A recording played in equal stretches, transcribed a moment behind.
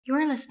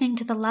You're listening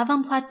to the Love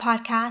Unplugged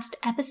podcast,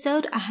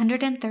 episode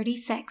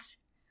 136.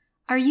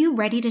 Are you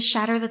ready to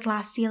shatter the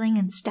glass ceiling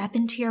and step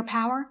into your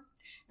power?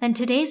 Then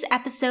today's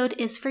episode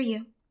is for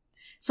you.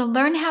 So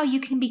learn how you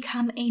can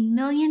become a $1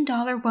 million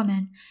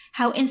woman,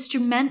 how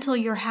instrumental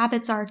your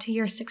habits are to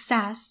your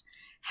success,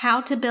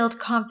 how to build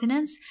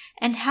confidence,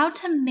 and how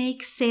to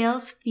make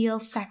sales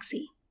feel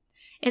sexy.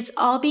 It's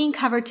all being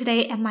covered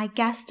today, and my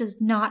guest does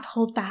not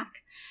hold back.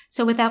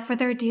 So without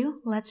further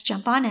ado, let's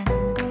jump on in.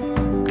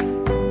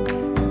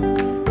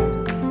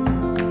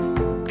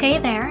 Hey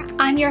there,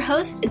 I'm your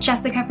host,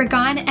 Jessica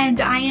Fergon,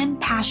 and I am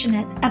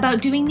passionate about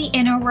doing the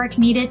inner work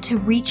needed to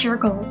reach your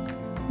goals.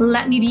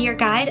 Let me be your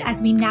guide as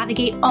we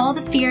navigate all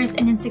the fears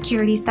and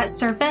insecurities that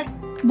surface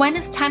when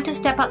it's time to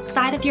step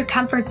outside of your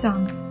comfort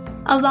zone.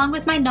 Along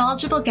with my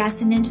knowledgeable guests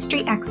and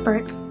industry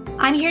experts,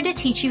 I'm here to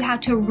teach you how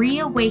to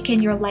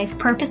reawaken your life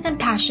purpose and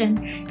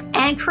passion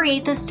and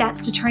create the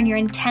steps to turn your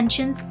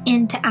intentions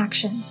into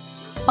action.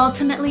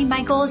 Ultimately,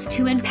 my goal is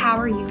to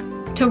empower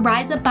you, to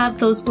rise above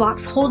those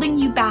blocks holding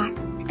you back,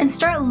 and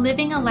start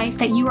living a life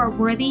that you are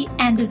worthy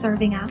and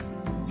deserving of.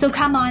 So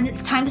come on,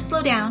 it's time to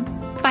slow down,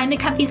 find a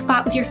comfy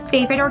spot with your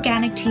favorite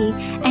organic tea,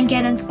 and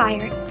get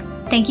inspired.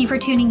 Thank you for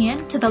tuning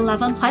in to the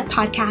Love Unplugged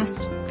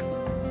podcast.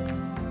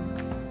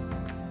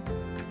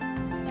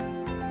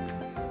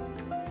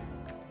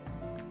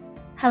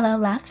 Hello,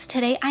 loves.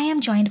 Today I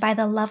am joined by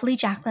the lovely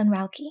Jacqueline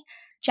Relke.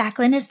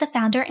 Jacqueline is the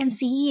founder and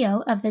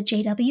CEO of the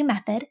JW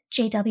Method,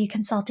 JW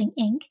Consulting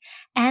Inc.,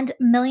 and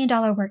 $1 Million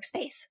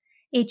Workspace.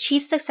 A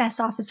chief success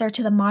officer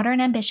to the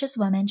modern ambitious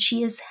woman,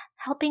 she is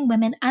helping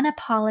women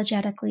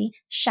unapologetically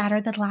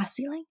shatter the glass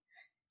ceiling.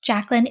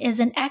 Jacqueline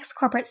is an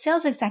ex-corporate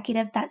sales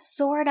executive that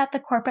soared up the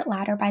corporate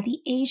ladder by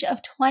the age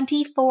of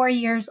 24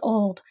 years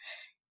old,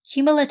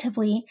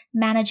 cumulatively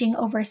managing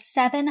over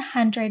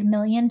 $700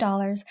 million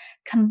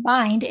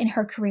combined in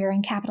her career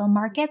in capital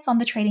markets, on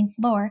the trading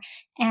floor,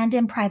 and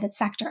in private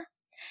sector.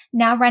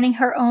 Now running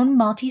her own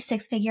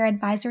multi-six-figure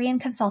advisory and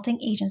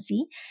consulting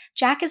agency,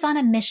 Jack is on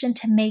a mission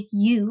to make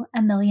you a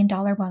 $1 million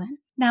woman.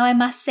 Now, I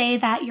must say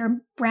that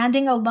your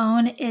branding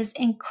alone is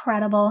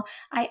incredible.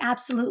 I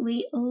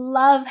absolutely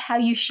love how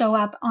you show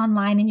up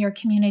online in your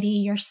community.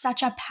 You're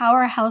such a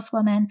powerhouse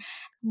woman.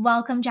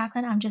 Welcome,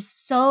 Jacqueline. I'm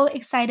just so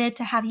excited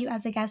to have you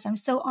as a guest. I'm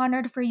so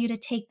honored for you to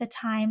take the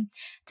time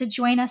to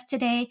join us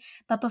today.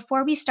 But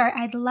before we start,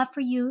 I'd love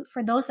for you,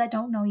 for those that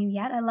don't know you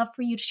yet, I'd love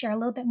for you to share a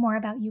little bit more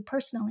about you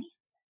personally.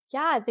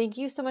 Yeah, thank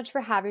you so much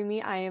for having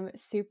me. I am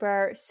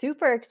super,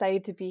 super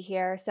excited to be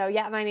here. So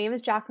yeah, my name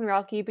is Jacqueline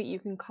Relke, but you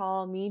can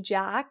call me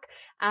Jack.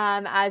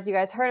 As you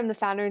guys heard, I'm the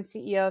founder and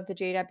CEO of the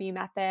JW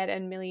Method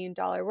and $1 Million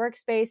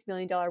Workspace, $1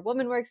 Million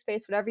Woman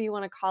Workspace, whatever you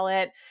want to call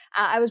it.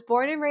 I was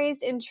born and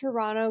raised in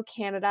Toronto,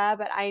 Canada,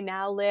 but I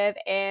now live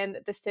in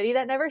the city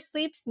that never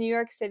sleeps, New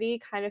York City,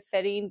 kind of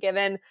fitting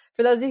given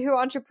for those of you who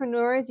are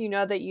entrepreneurs, you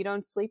know that you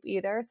don't sleep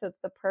either. So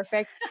it's the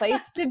perfect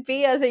place to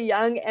be as a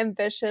young,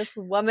 ambitious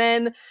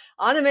woman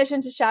on a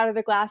mission to shatter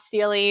the glass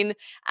ceiling.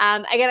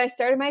 Again, I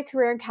started my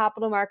career in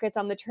capital markets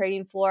on the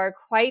trading floor,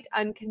 quite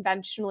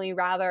unconventionally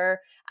rather.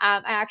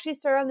 I actually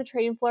started on the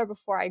trading floor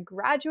before I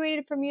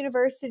graduated from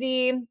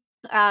university,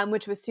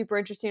 which was super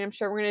interesting. I'm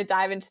sure we're going to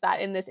dive into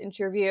that in this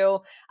interview.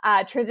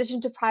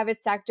 Transitioned to private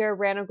sector,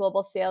 ran a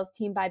global sales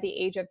team by the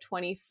age of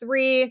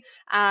 23,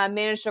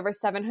 managed over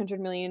 $700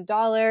 million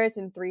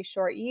in 3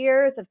 short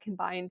years of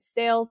combined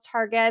sales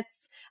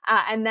targets.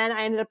 And then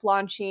I ended up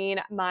launching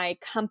my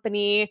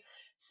company,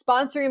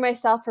 sponsoring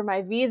myself for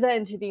my visa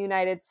into the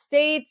United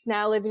States,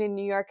 now living in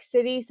New York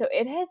City. So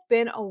it has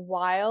been a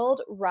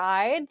wild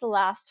ride the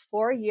last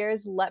 4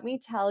 years, let me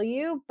tell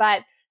you.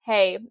 But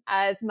hey,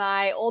 as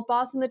my old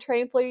boss on the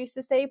trading floor used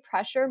to say,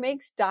 pressure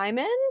makes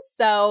diamonds.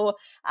 So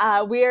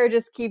we are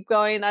just keep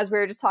going, as we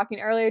were just talking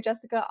earlier,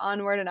 Jessica,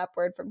 onward and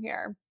upward from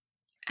here.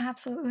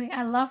 Absolutely.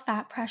 I love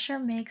that. Pressure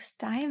makes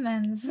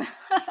diamonds.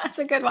 That's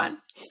a good one.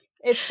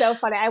 It's so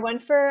funny. I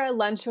went for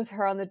lunch with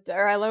her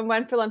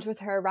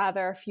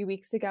a few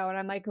weeks ago, and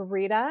I'm like,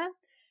 Rita,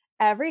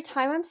 every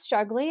time I'm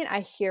struggling, I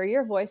hear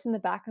your voice in the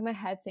back of my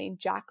head saying,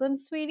 Jacqueline,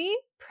 sweetie,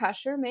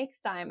 pressure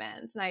makes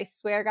diamonds. And I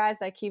swear, guys,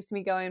 that keeps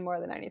me going more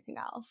than anything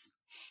else.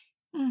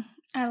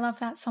 I love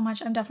that so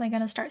much. I'm definitely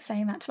going to start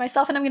saying that to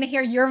myself, and I'm going to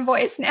hear your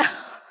voice now.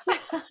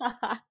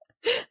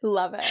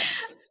 Love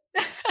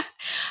it.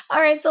 All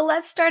right. So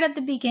let's start at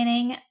the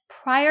beginning.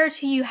 Prior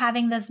to you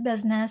having this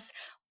business,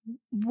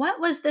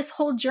 what was this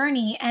whole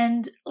journey?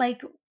 And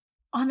like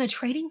on the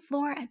trading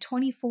floor at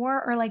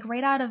 24, or like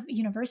right out of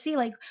university,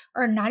 like,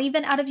 or not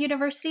even out of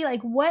university,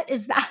 like what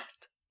is that?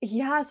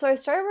 Yeah, so I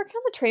started working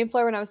on the trading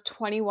floor when I was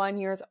 21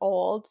 years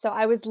old. So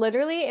I was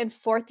literally in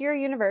 4th year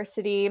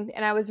university,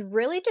 and I was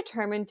really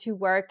determined to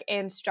work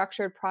in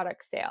structured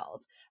product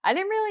sales. I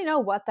didn't really know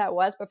what that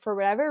was, but for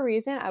whatever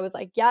reason, I was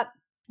like, yep,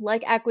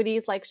 like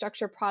equities, like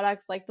structured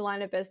products, like the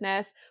line of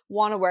business,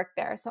 want to work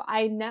there. So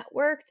I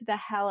networked the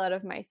hell out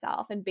of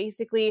myself and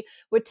basically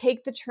would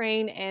take the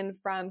train in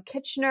from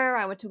Kitchener.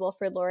 I went to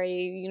Wilfrid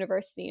Laurier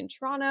University in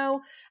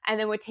Toronto, and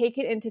then would take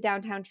it into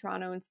downtown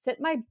Toronto and sit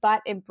my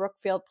butt in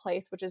Brookfield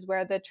Place, which is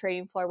where the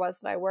trading floor was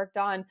that I worked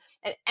on.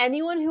 And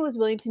anyone who was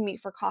willing to meet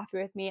for coffee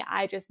with me,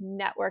 I just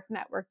networked.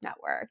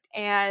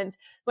 And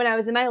when I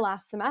was in my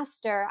last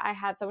semester, I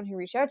had someone who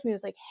reached out to me and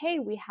was like, hey,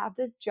 we have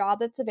this job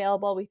that's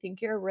available. We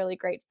think you're a really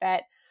great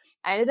fit.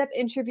 I ended up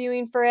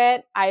interviewing for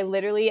it. I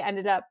literally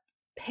ended up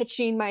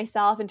pitching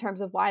myself in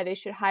terms of why they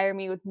should hire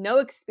me with no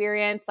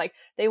experience. Like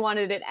they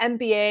wanted an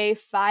MBA,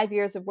 5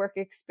 years of work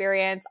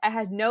experience. I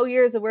had no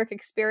years of work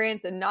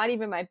experience and not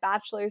even my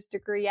bachelor's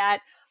degree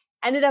yet.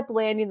 Ended up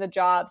landing the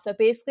job. So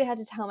basically I had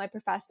to tell my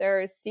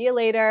professors, see you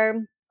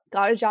later.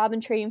 Got a job on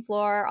the trading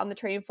floor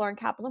in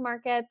capital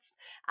markets.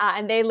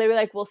 And they literally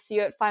like, we'll see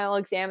you at final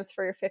exams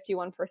for your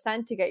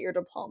 51% to get your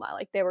diploma.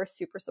 Like they were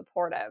super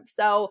supportive.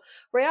 So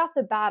right off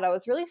the bat, I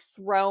was really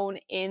thrown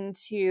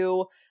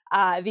into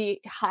the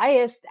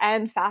highest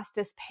and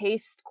fastest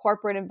paced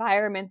corporate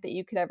environment that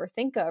you could ever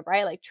think of,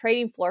 right? Like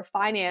trading floor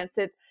finance,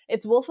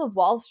 it's Wolf of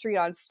Wall Street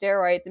on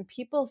steroids. And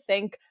people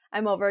think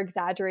I'm over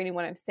exaggerating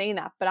when I'm saying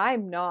that, but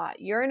I'm not.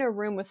 You're in a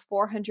room with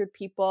 400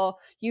 people.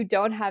 You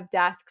don't have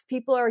desks.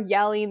 People are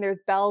yelling.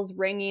 There's bells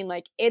ringing.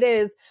 Like it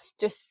is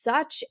just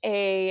such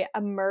a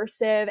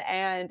immersive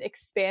and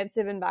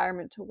expansive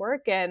environment to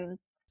work in.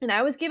 And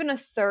I was given a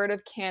third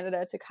of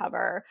Canada to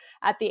cover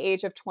at the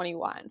age of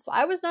 21. So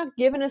I was not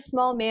given a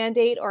small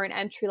mandate or an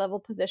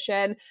entry-level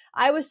position.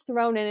 I was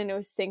thrown in and it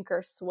was sink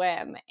or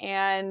swim.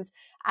 And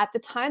at the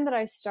time that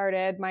I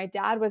started, my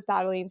dad was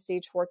battling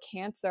stage 4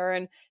 cancer.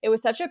 And it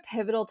was such a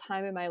pivotal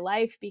time in my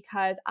life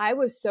because I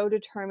was so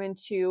determined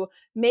to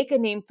make a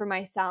name for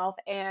myself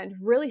and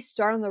really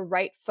start on the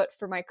right foot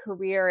for my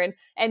career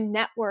and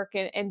network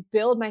and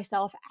build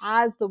myself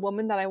as the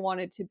woman that I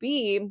wanted to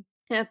be.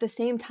 And at the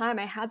same time,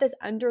 I had this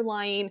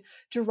underlying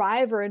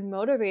driver and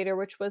motivator,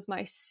 which was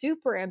my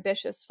super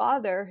ambitious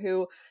father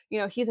who,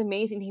 he's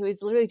amazing. He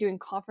was literally doing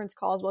conference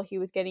calls while he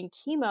was getting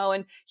chemo.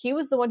 And he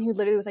was the one who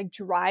literally was like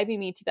driving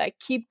me to be like,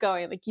 keep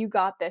going, like you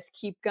got this,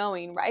 keep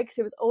going, right? Because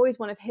it was always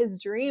one of his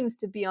dreams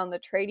to be on the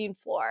trading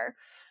floor.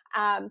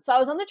 So I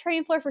was on the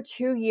trading floor for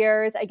 2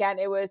 years. Again,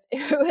 it was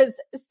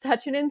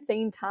such an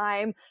insane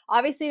time.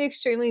 Obviously, an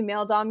extremely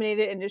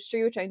male-dominated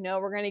industry, which I know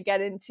we're going to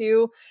get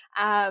into.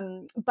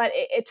 But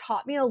it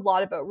taught me a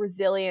lot about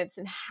resilience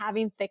and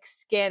having thick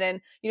skin,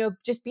 and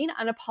just being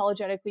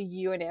unapologetically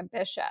you and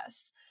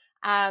ambitious.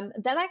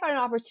 Then I got an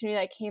opportunity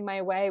that came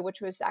my way, which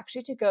was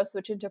actually to go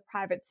switch into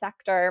private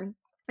sector,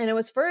 and it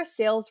was for a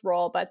sales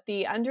role. But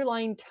the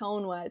underlying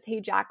tone was, "Hey,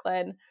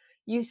 Jacqueline,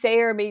 you say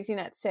you're amazing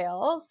at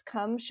sales,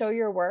 come show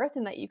your worth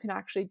and that you can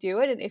actually do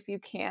it. And if you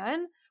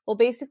can, we'll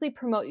basically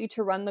promote you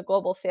to run the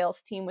global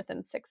sales team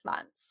within 6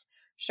 months."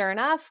 Sure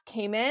enough,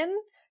 came in,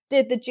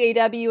 did the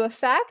JW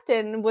effect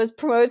and was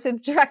promoted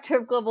to director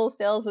of global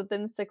sales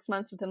within 6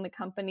 months within the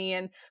company,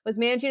 and was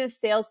managing a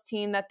sales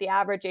team that the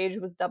average age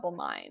was double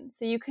mine.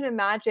 So you can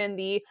imagine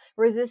the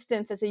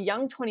resistance as a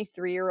young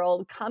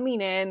 23-year-old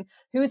coming in,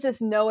 who's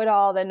this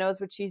know-it-all that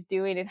knows what she's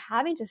doing, and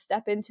having to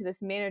step into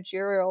this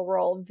managerial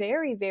role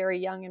very, very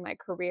young in my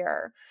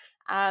career.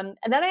 And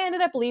then I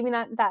ended up leaving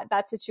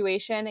that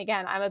situation.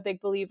 Again, I'm a big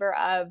believer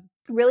of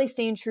really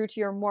staying true to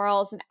your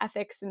morals and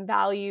ethics and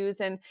values,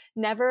 and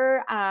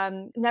never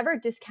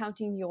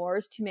discounting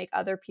yours to make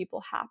other people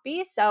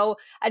happy. So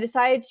I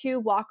decided to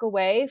walk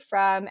away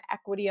from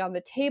equity on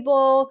the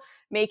table,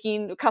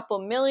 making a couple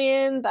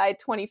million by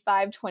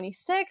 25,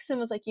 26, and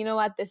was like, you know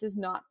what, this is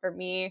not for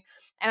me.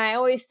 And I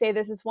always say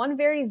there's this one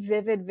very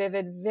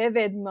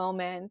vivid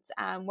moment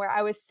where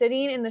I was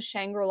sitting in the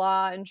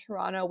Shangri-La in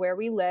Toronto where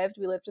we lived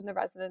in the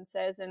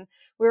residences, and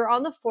we were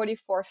on the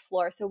 44th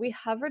floor. So we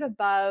hovered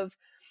above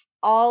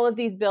all of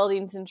these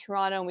buildings in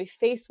Toronto, and we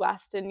faced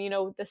west, and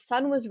the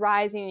sun was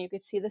rising and you could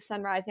see the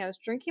sun rising. I was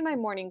drinking my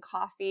morning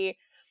coffee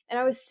and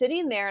I was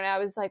sitting there and I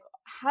was like,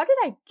 how did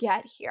I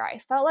get here? I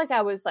felt like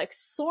I was like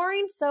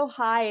soaring so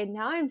high, and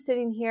now I'm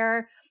sitting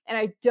here and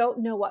I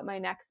don't know what my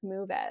next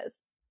move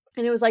is.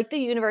 And it was like the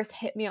universe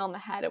hit me on the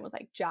head and was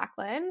like,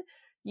 Jacqueline,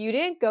 you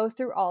didn't go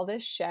through all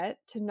this shit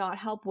to not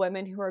help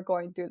women who are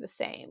going through the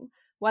same.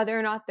 Whether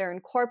or not they're in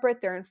corporate,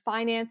 they're in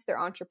finance, they're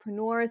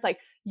entrepreneurs, like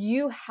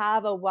you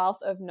have a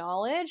wealth of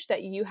knowledge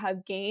that you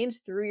have gained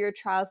through your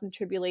trials and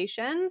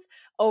tribulations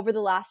over the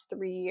last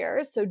 3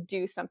 years. So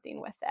do something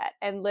with it.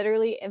 And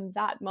literally in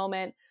that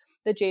moment,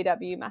 the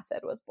JW method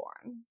was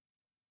born.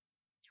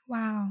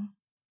 Wow.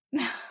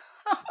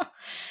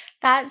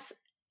 That's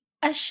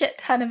a shit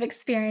ton of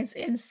experience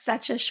in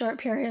such a short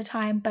period of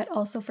time, but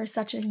also for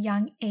such a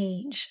young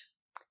age.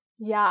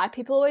 Yeah,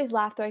 people always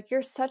laugh. They're like,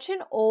 you're such an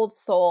old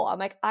soul. I'm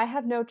like, I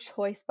have no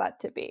choice but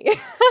to be.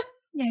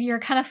 Yeah, you're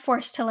kind of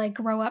forced to like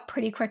grow up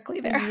pretty quickly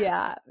there.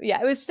 Yeah.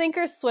 It was sink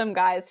or swim,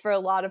 guys, for a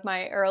lot of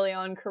my early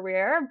on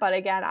career. But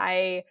again,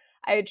 I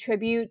I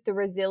attribute the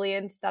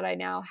resilience that I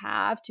now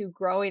have to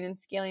growing and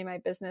scaling my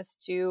business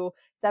to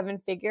 7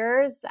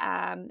 figures.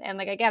 And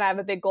like, again, I have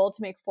a big goal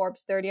to make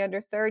Forbes 30 under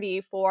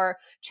 30 for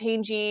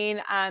changing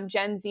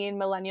Gen Z and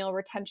millennial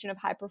retention of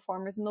high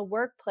performers in the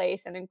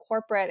workplace and in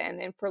corporate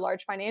and for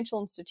large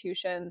financial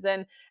institutions.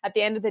 And at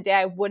the end of the day,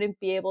 I wouldn't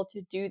be able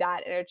to do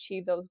that and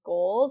achieve those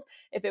goals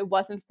if it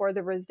wasn't for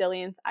the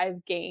resilience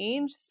I've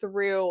gained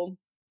through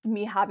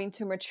me having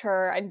to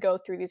mature and go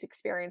through these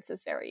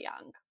experiences very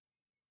young.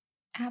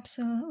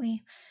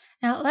 Absolutely.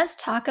 Now, let's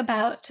talk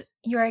about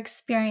your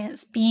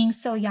experience being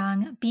so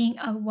young, being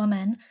a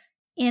woman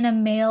in a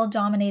male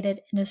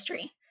dominated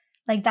industry.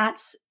 Like,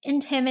 that's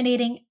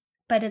intimidating,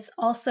 but it's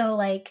also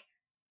like,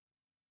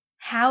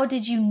 how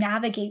did you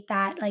navigate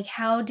that? Like,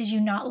 how did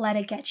you not let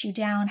it get you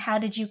down? How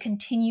did you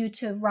continue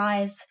to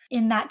rise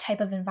in that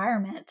type of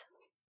environment?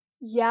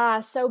 Yeah,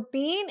 so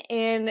being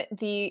in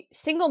the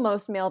single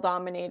most male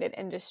dominated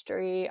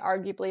industry,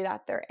 arguably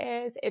that there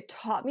is, it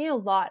taught me a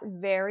lot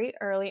very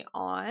early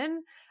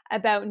on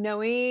about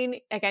knowing,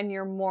 again,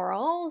 your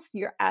morals,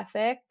 your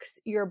ethics,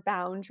 your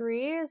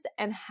boundaries,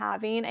 and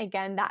having,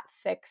 again, that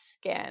thick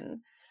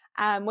skin.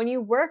 When you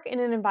work in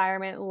an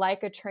environment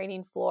like a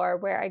training floor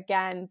where,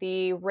 again,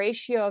 the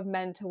ratio of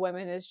men to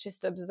women is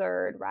just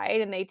absurd,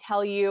 right? And they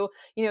tell you,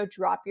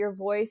 drop your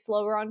voice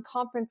lower on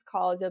conference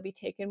calls, you'll be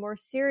taken more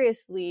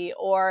seriously.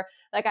 Or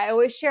like, I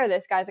always share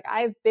this, guys, like,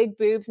 I have big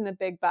boobs and a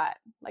big butt.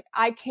 Like,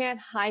 I can't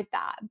hide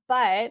that.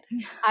 But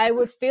I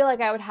would feel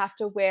like I would have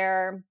to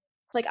wear,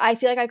 like, I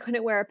feel like I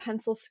couldn't wear a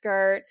pencil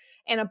skirt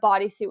and a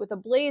bodysuit with a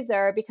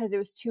blazer because it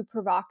was too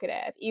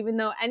provocative, even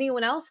though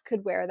anyone else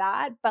could wear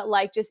that. But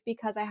like, just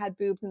because I had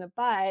boobs and a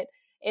butt,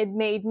 it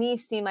made me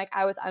seem like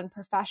I was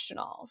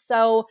unprofessional.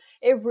 So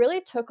it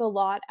really took a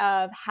lot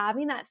of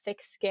having that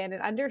thick skin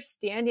and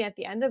understanding at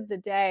the end of the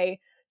day,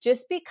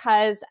 just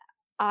because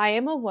I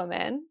am a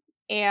woman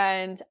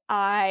and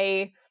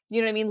I,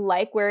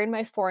 like wearing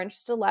my 4-inch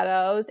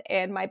stilettos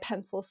and my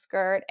pencil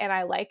skirt, and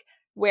I like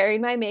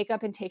wearing my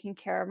makeup and taking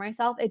care of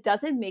myself, it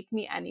doesn't make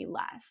me any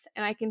less.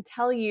 And I can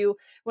tell you,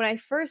 when I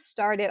first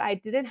started, I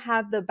didn't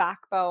have the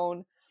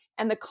backbone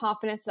and the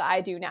confidence that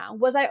I do now.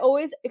 Was I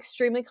always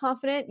extremely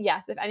confident?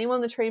 Yes. If anyone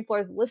on the training floor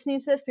is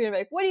listening to this, you're gonna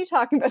be like, what are you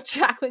talking about,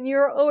 Jacqueline?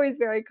 You're always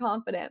very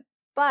confident.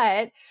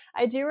 But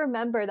I do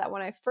remember that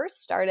when I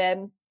first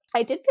started,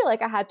 I did feel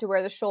like I had to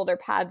wear the shoulder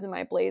pads in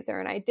my blazer,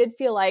 and I did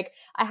feel like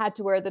I had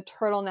to wear the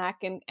turtleneck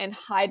and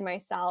hide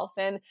myself.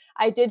 And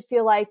I did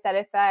feel like that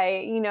if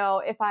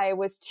I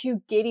was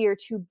too giddy or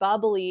too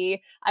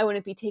bubbly, I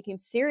wouldn't be taken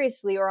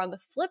seriously. Or on the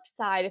flip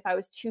side, if I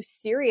was too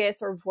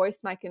serious or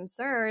voiced my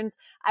concerns,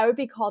 I would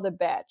be called a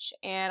bitch.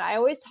 And I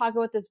always talk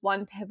about this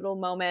one pivotal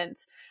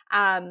moment.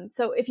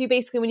 So if you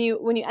basically,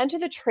 when you enter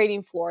the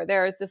trading floor,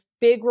 there's this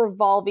big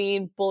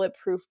revolving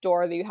bulletproof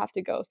door that you have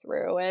to go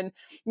through. And,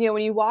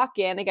 when you walk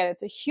in, again,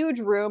 it's a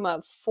huge room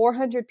of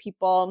 400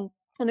 people.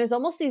 And there's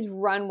almost these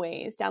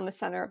runways down the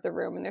center of the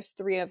room, and there's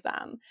 3 of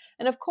them.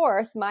 And of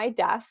course, my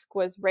desk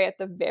was right at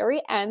the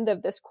very end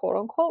of this quote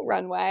unquote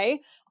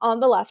runway on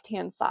the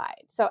left-hand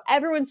side. So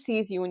everyone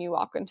sees you when you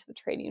walk into the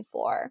trading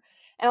floor.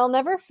 And I'll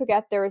never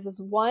forget, there was this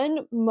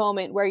one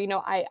moment where,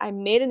 I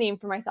made a name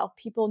for myself.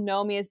 People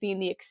know me as being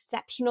the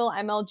exceptional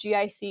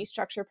MLGIC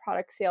structured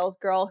product sales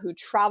girl who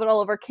traveled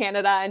all over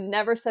Canada and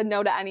never said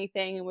no to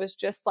anything and was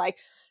just like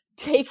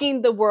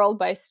taking the world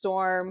by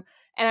storm.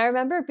 And I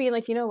remember being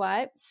like, you know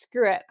what?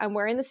 Screw it. I'm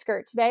wearing the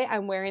skirt today.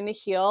 I'm wearing the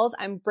heels.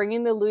 I'm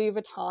bringing the Louis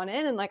Vuitton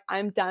in, and like,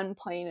 I'm done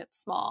playing it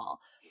small.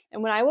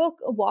 And when I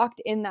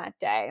walked in that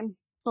day,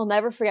 I'll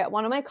never forget,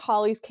 one of my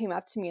colleagues came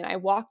up to me, and I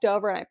walked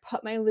over and I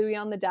put my Louis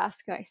on the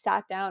desk and I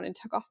sat down and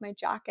took off my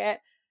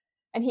jacket.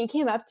 And he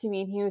came up to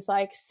me and he was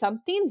like,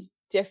 something's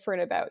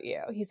different about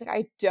you. He's like,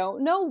 I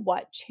don't know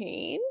what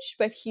changed,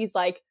 but he's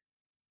like,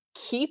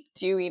 keep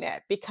doing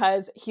it,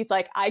 because he's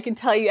like, I can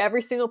tell you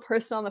every single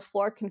person on the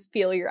floor can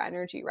feel your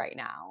energy right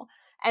now.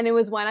 And it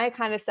was when I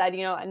kind of said,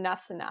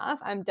 enough's enough.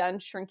 I'm done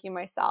shrinking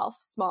myself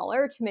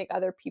smaller to make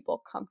other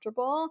people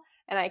comfortable.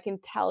 And I can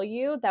tell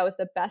you that was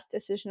the best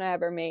decision I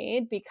ever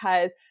made,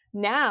 because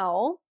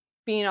now,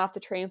 being off the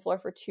training floor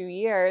for 2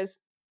 years,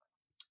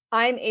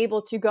 I'm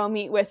able to go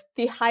meet with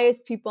the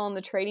highest people on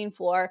the trading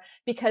floor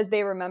because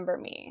they remember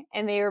me.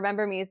 And they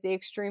remember me as the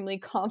extremely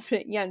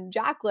confident young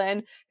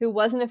Jacqueline who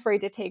wasn't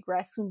afraid to take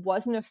risks and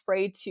wasn't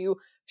afraid to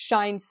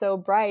shine so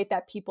bright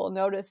that people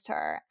noticed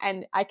her.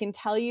 And I can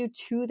tell you,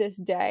 to this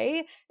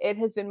day, it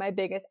has been my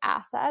biggest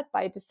asset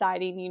by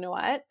deciding, you know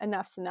what,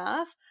 enough's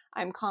enough.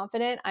 I'm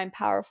confident, I'm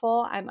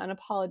powerful, I'm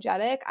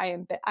unapologetic, I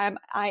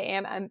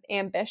am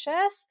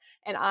ambitious,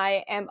 and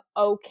I am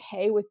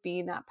okay with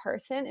being that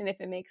person. And if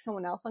it makes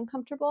someone else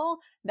uncomfortable,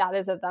 that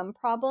is a them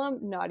problem,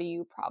 not a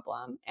you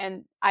problem.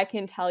 And I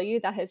can tell you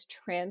that has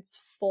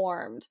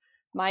transformed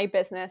my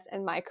business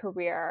and my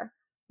career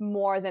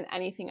more than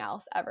anything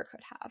else ever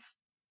could have.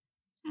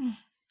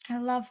 I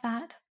love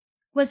that.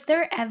 Was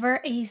there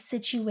ever a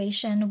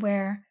situation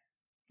where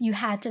you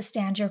had to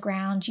stand your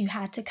ground, you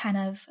had to kind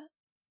of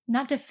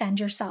not defend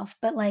yourself,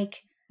 but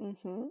like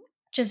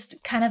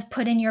just kind of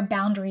put in your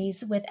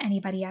boundaries with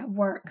anybody at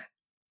work?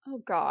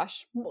 Oh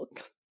gosh.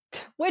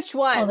 Which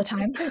All the one?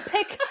 time.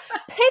 Pick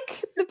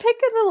the pick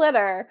of the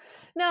litter.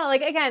 No,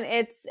 like again,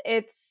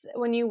 it's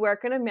when you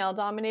work in a male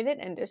dominated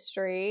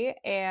industry,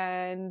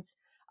 and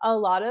a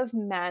lot of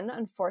men,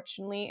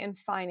 unfortunately, in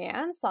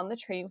finance on the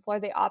trading floor,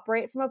 they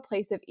operate from a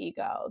place of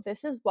ego.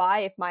 This is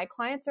why if my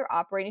clients are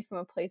operating from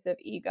a place of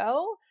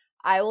ego,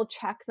 I will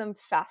check them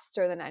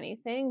faster than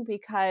anything,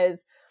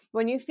 because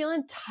when you feel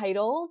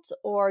entitled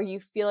or you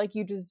feel like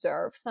you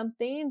deserve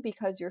something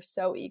because you're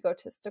so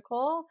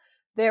egotistical,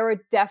 there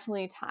were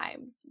definitely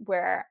times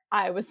where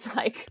I was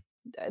like,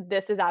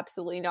 this is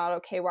absolutely not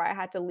okay, where I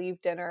had to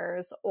leave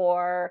dinners,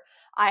 or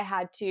I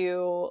had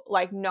to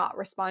like not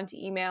respond to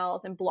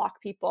emails and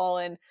block people,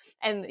 and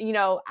you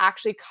know,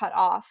 actually cut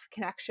off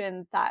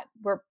connections that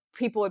were,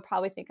 people would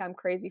probably think I'm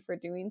crazy for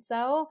doing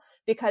so,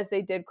 because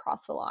they did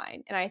cross the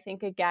line. And I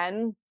think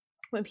again,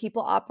 when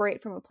people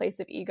operate from a place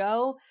of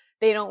ego,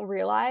 they don't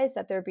realize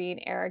that they're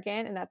being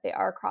arrogant and that they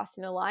are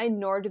crossing a line,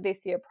 nor do they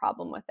see a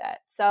problem with it.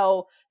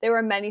 So there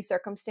were many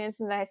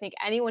circumstances, and I think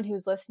anyone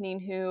who's listening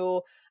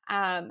who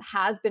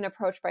has been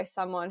approached by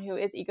someone who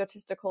is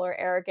egotistical or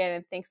arrogant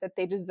and thinks that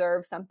they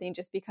deserve something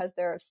just because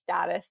they're of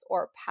status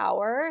or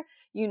power,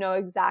 you know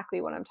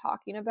exactly what I'm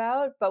talking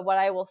about. But what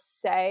I will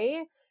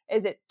say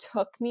is it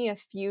took me a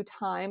few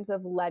times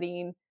of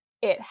letting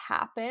it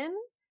happen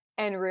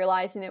and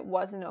realizing it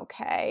wasn't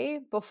okay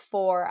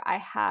before I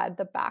had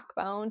the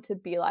backbone to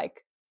be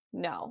like,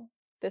 no,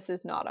 this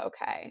is not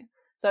okay.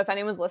 So if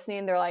anyone's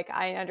listening, they're like,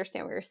 I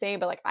understand what you're saying,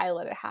 but like, I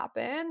let it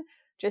happen.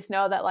 Just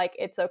know that like,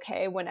 it's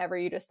okay whenever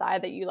you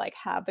decide that you like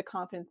have the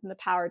confidence and the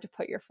power to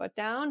put your foot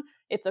down.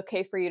 It's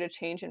okay for you to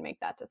change and make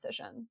that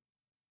decision.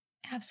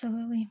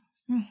 Absolutely.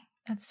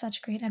 That's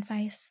such great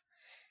advice.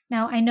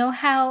 Now, I know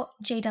how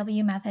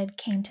JW Method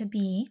came to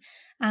be.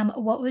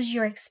 What was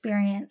your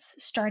experience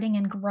starting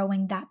and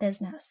growing that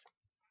business?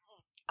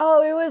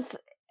 Oh, it was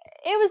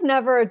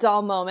never a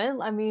dull moment.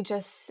 Let me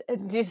just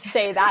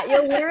say that.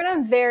 You'll learn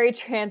I'm very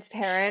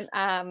transparent.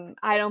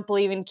 I don't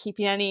believe in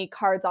keeping any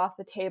cards off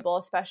the table,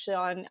 especially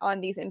on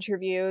these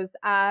interviews.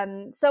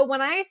 So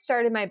when I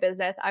started my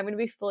business, I'm going to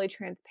be fully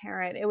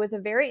transparent. It was a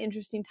very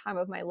interesting time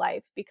of my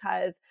life,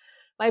 because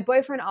my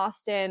boyfriend,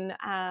 Austin,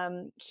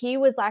 he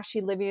was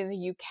actually living in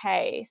the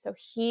UK. So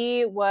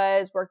he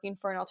was working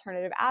for an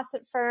alternative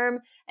asset firm,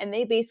 and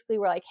they basically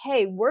were like,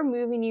 hey, we're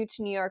moving you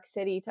to New York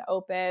City to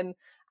open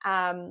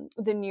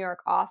the New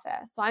York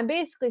office. So I'm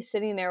basically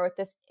sitting there with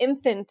this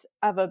infant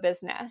of a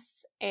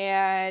business,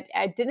 and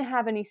I didn't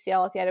have any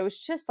sales yet. It was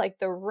just like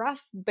the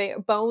rough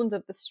bones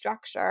of the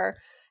structure.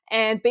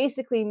 And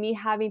basically me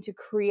having to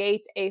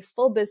create a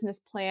full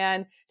business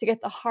plan to get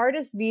the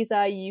hardest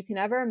visa you can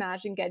ever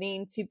imagine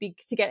getting, to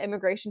get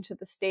immigration to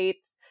the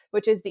States,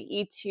 which is the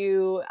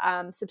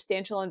E2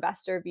 substantial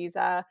investor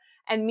visa.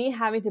 And me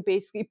having to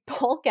basically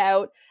bulk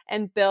out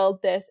and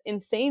build this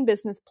insane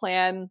business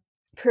plan,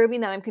 proving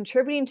that I'm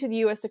contributing to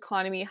the US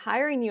economy,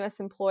 hiring US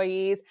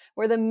employees,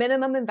 where the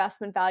minimum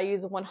investment value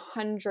is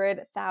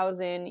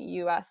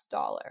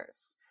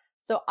 $100,000.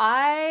 So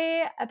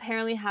I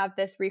apparently have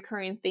this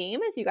recurring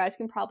theme, as you guys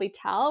can probably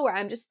tell, where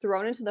I'm just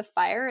thrown into the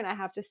fire and I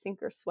have to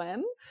sink or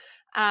swim.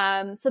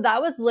 So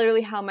that was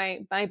literally how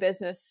my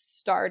business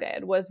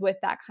started, was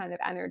with that kind of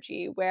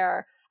energy,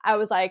 where I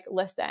was like,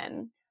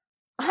 listen,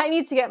 I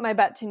need to get my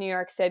butt to New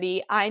York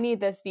City. I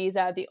need this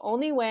visa. The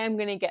only way I'm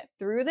going to get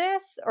through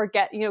this, or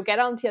get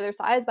on the other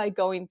side, is by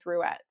going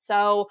through it.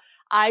 So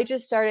I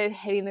just started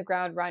hitting the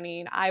ground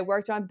running. I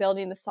worked on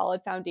building the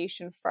solid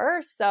foundation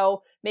first.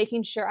 So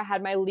making sure I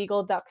had my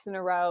legal ducks in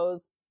a row,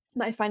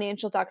 my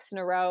financial ducks in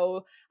a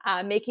row,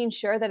 making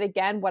sure that,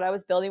 again, what I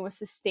was building was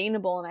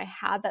sustainable and I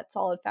had that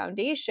solid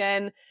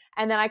foundation.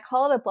 And then I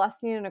call it a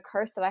blessing and a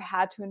curse that I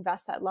had to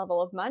invest that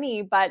level of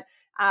money. But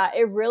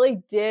it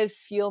really did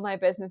fuel my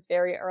business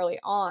very early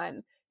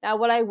on. Now,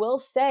 what I will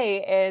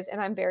say is, and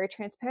I'm very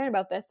transparent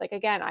about this, like,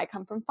 again, I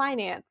come from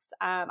finance.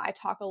 I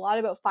talk a lot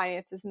about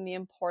finances and the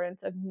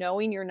importance of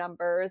knowing your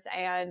numbers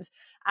and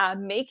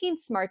making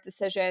smart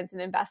decisions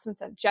and investments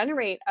that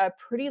generate a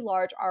pretty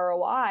large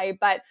ROI.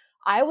 But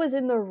I was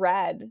in the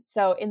red,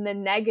 so in the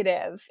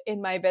negative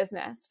in my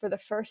business for the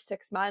first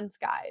 6 months,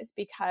 guys,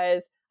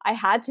 because I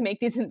had to make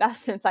these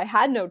investments. I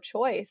had no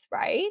choice,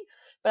 right?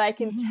 But I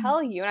can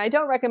tell you, and I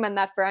don't recommend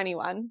that for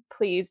anyone.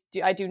 Please,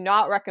 I do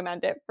not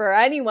recommend it for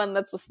anyone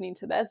that's listening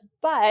to this.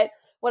 But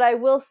what I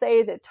will say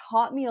is it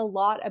taught me a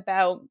lot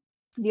about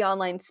the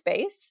online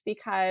space,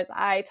 because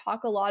I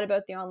talk a lot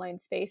about the online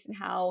space and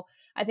how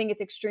I think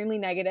it's extremely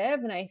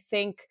negative. And I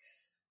think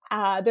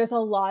there's a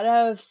lot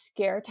of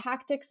scare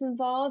tactics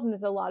involved, and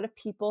there's a lot of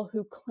people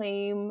who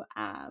claim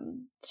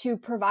to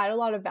provide a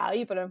lot of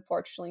value, but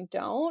unfortunately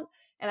don't.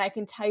 And I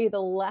can tell you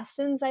the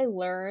lessons I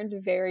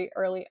learned very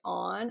early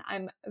on,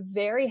 I'm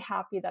very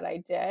happy that I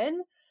did,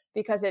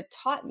 because it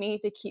taught me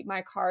to keep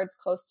my cards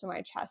close to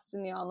my chest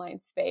in the online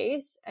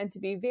space, and to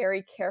be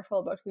very careful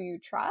about who you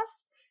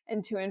trust,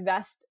 and to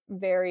invest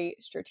very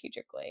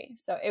strategically.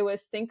 So it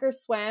was sink or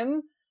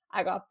swim.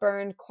 I got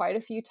burned quite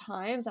a few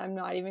times. I'm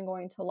not even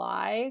going to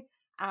lie.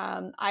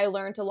 I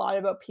learned a lot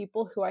about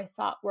people who I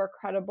thought were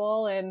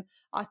credible and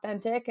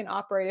authentic and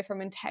operated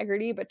from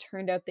integrity, but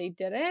turned out they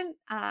didn't.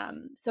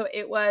 So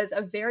it was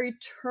a very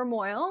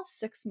turmoil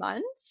 6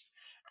 months.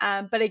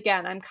 But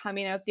again, I'm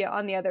coming out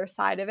on the other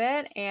side of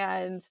it.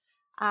 And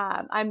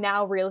I'm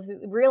now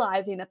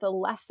realizing that the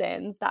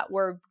lessons that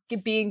were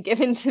being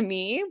given to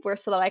me were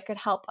so that I could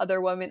help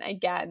other women,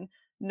 again,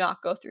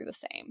 not go through the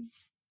same.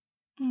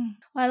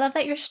 Well, I love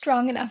that you're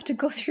strong enough to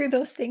go through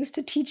those things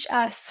to teach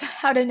us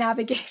how to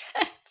navigate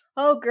it.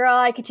 Oh, girl,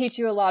 I could teach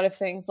you a lot of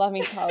things, let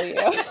me tell you.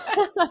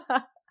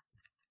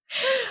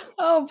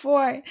 Oh,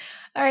 boy.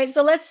 All right,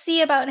 so let's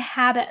see about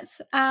habits.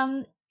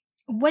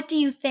 What do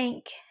you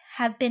think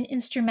have been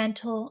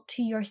instrumental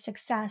to your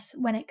success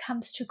when it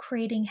comes to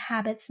creating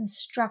habits and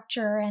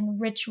structure and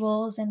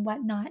rituals and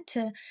whatnot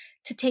to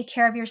take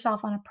care of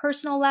yourself on a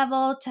personal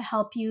level, to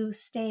help you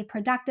stay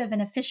productive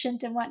and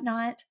efficient and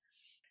whatnot?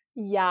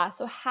 Yeah,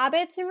 so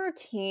habits and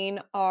routine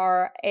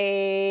are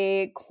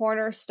a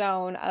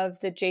cornerstone of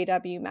the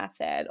JW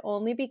method,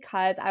 only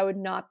because I would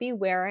not be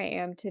where I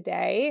am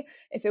today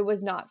if it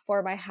was not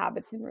for my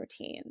habits and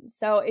routines.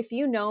 So if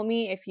you know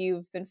me, if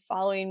you've been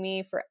following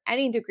me for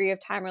any degree of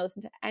time or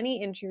listened to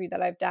any interview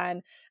that I've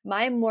done,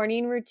 my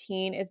morning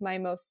routine is my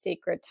most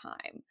sacred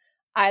time.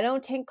 I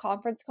don't take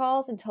conference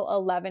calls until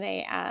 11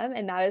 a.m.,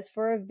 and that is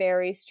for a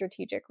very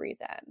strategic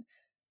reason.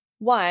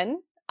 One,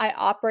 I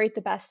operate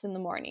the best in the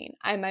morning.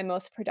 I'm my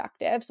most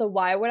productive. So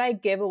why would I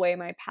give away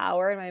my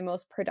power and my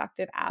most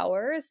productive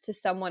hours to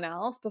someone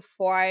else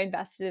before I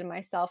invested in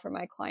myself or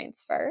my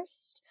clients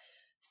first?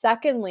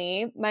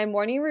 Secondly, my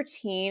morning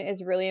routine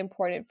is really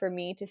important for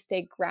me to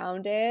stay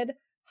grounded,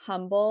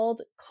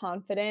 humbled,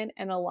 confident,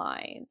 and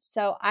aligned.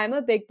 So I'm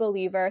a big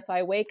believer. So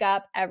I wake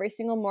up every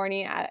single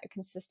morning at a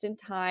consistent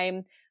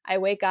time. I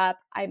wake up,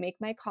 I make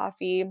my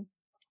coffee,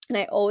 and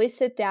I always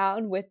sit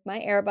down with my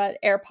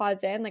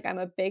AirPods in, like I'm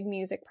a big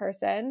music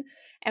person,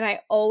 and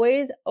I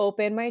always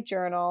open my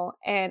journal,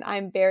 and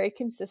I'm very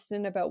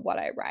consistent about what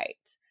I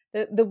write.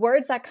 The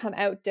words that come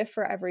out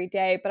differ every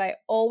day, but I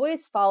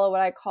always follow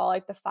what I call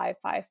like the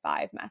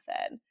 5-5-5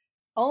 method.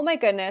 Oh my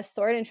goodness,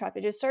 sorry to interrupt.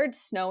 It just started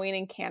snowing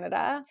in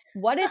Canada.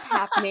 What is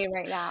happening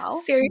right now?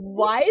 Seriously?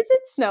 Why is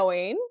it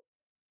snowing?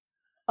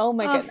 Oh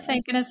my goodness.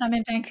 Thank goodness I'm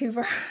in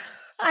Vancouver.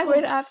 I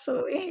would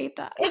absolutely hate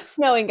that. It's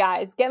snowing,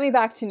 guys. Get me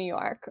back to New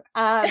York.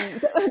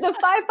 The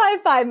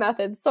 5-5-5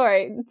 method.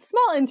 Sorry,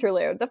 small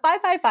interlude. The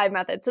 5-5-5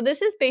 method. So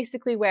this is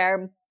basically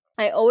where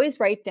I always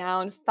write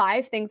down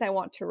 5 things I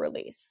want to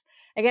release.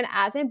 Again,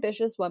 as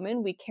ambitious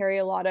women, we carry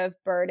a lot of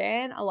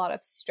burden, a lot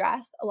of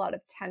stress, a lot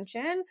of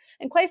tension.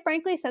 And quite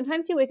frankly,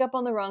 sometimes you wake up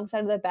on the wrong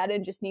side of the bed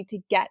and just need to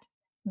get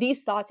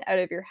these thoughts out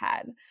of your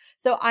head.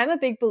 So I'm a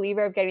big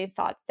believer of getting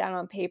thoughts down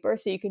on paper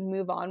so you can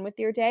move on with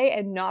your day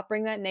and not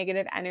bring that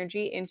negative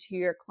energy into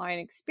your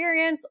client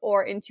experience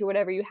or into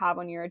whatever you have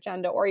on your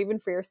agenda or even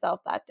for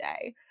yourself that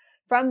day.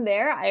 From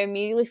there, I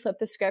immediately flip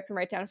the script and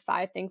write down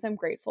 5 things I'm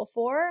grateful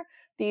for.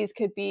 These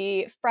could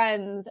be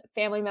friends,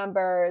 family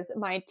members,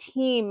 my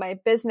team, my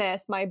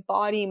business, my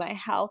body, my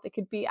health. It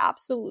could be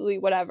absolutely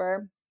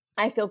whatever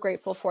I feel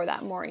grateful for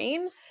that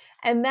morning.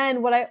 And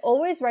then what I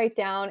always write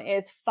down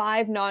is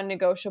 5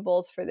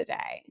 non-negotiables for the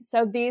day.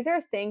 So these are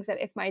things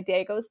that if my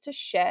day goes to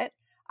shit,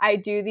 I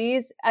do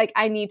these, like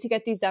I need to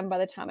get these done by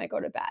the time I go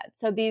to bed.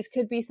 So these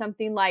could be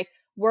something like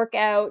work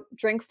out,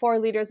 drink 4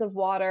 liters of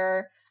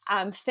water,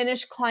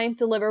 finish client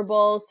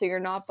deliverables so you're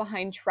not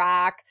behind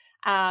track,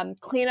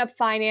 clean up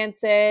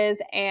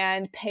finances,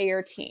 and pay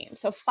your team.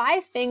 So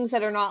 5 things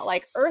that are not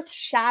like earth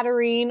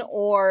shattering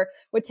or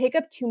would take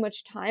up too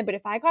much time. But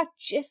if I got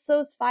just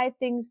those 5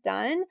 things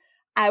done,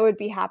 I would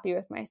be happy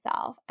with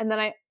myself. And then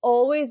I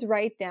always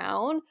write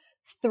down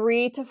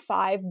 3 to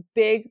 5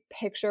 big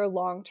picture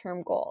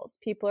long-term goals.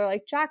 People are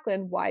like,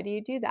 Jacqueline, why do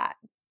you do that?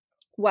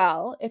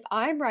 Well, if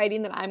I'm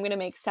writing that I'm going to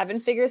make 7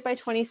 figures by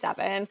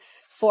 27,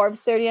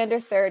 Forbes 30 under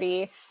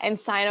 30, and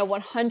sign a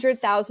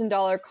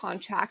 $100,000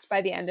 contract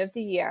by the end of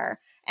the year,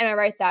 and I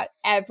write that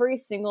every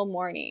single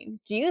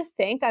morning, do you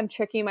think I'm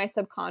tricking my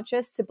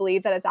subconscious to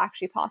believe that it's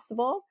actually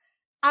possible?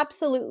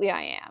 Absolutely,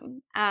 I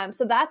am.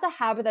 So that's a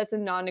habit that's a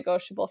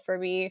non-negotiable for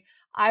me.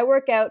 I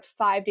work out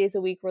 5 days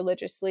a week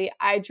religiously.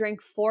 I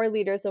drink 4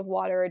 liters of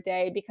water a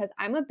day because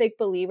I'm a big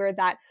believer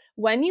that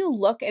when you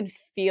look and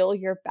feel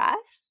your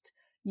best,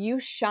 you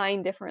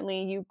shine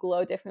differently, you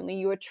glow differently,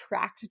 you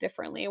attract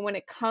differently. And when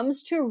it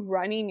comes to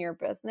running your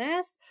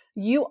business,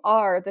 you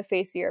are the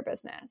face of your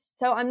business.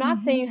 So I'm not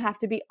saying you have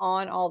to be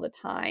on all the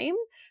time,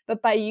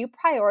 but by you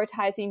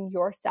prioritizing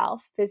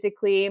yourself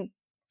physically,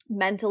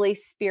 mentally,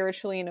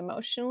 spiritually, and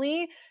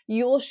emotionally,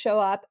 you will show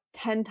up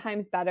 10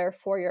 times better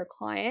for your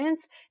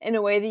clients in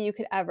a way that you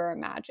could ever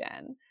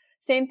imagine.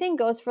 Same thing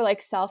goes for like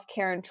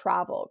self-care and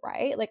travel,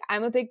 right? Like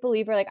I'm a big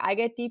believer, like I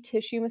get deep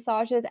tissue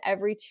massages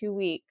every 2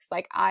 weeks.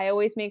 Like I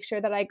always make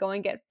sure that I go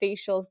and get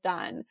facials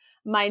done.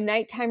 My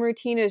nighttime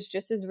routine is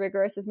just as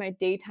rigorous as my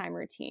daytime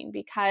routine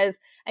because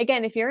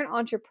again, if you're an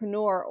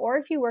entrepreneur or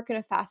if you work in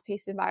a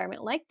fast-paced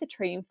environment like the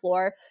trading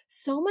floor,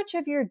 so much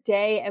of your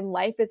day and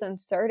life is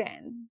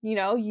uncertain. You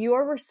know, you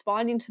are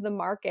responding to the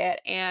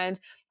market and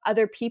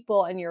other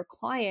people and your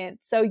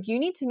clients. So you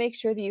need to make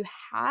sure that you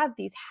have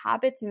these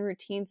habits and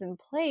routines in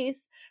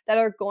place that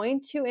are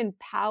going to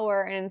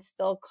empower and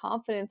instill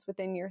confidence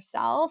within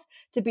yourself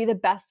to be the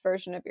best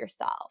version of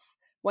yourself.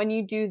 When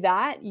you do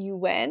that, you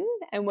win.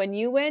 And when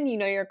you win, you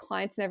know, your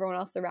clients and everyone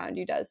else around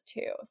you does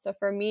too. So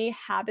for me,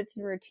 habits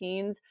and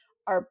routines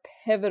are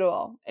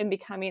pivotal in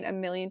becoming $1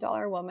 million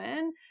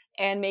woman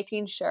and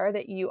making sure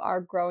that you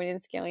are growing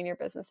and scaling your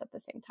business at the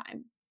same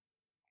time.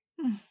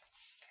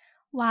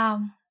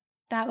 Wow.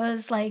 That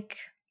was like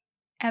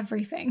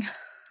everything.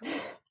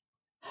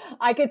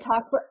 I could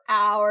talk for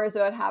hours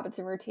about habits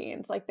and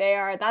routines. Like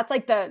that's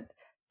like the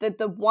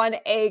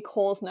 1A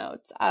Coles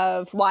notes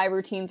of why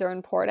routines are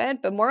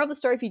important. But moral of the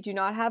story, if you do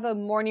not have a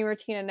morning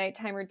routine, a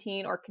nighttime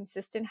routine, or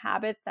consistent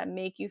habits that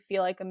make you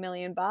feel like $1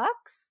 million,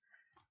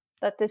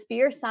 let this be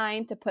your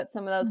sign to put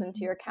some of those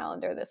into your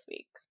calendar this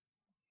week.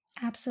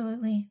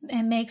 Absolutely.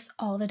 It makes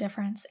all the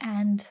difference.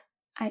 And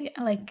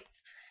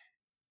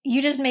you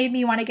just made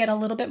me want to get a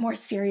little bit more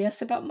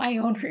serious about my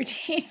own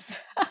routines.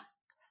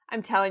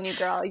 I'm telling you,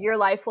 girl, your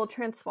life will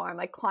transform.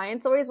 Like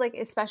clients always like,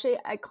 especially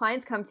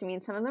clients come to me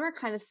and some of them are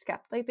kind of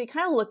skeptical. Like, they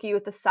kind of look at you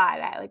with the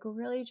side eye, like,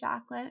 really,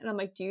 Jacqueline? And I'm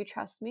like, do you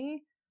trust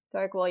me?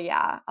 They're like, well,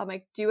 yeah. I'm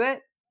like, do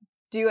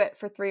it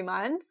for 3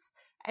 months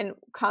and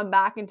come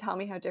back and tell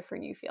me how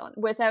different you feel. And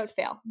without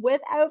fail.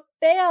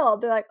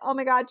 They're like, oh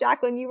my God,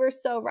 Jacqueline, you were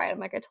so right. I'm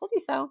like, I told you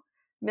so.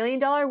 $1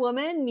 million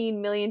women need $1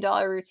 million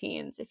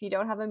routines. If you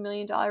don't have a $1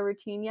 million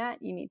routine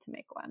yet, you need to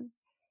make one.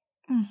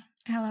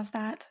 I love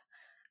that.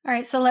 All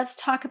right, so let's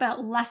talk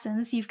about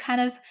lessons. You've kind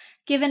of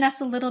given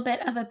us a little bit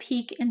of a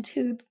peek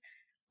into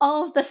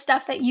all of the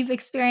stuff that you've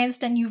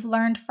experienced and you've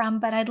learned from,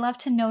 but I'd love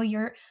to know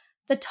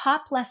the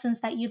top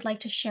lessons that you'd like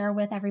to share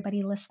with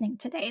everybody listening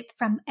today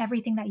from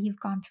everything that you've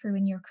gone through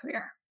in your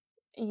career.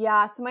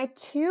 Yeah, so my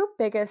 2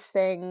 biggest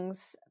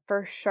things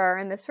for sure,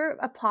 and this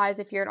applies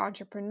if you're an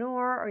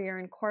entrepreneur or you're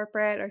in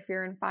corporate or if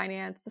you're in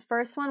finance. The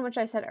first one, which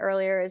I said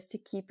earlier, is to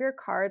keep your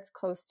cards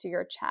close to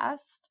your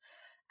chest.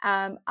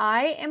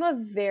 I am a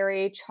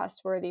very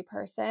trustworthy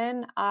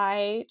person.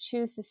 I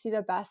choose to see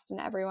the best in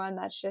everyone.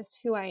 That's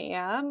just who I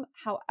am.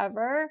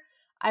 However,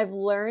 I've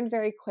learned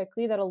very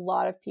quickly that a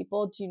lot of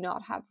people do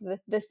not have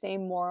the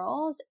same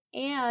morals,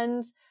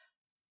 and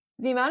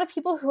the amount of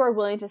people who are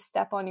willing to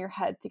step on your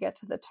head to get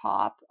to the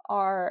top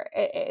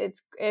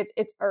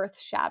it's earth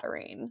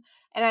shattering.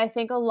 And I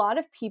think a lot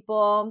of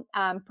people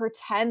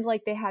pretend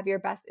like they have your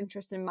best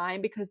interest in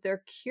mind because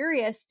they're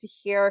curious to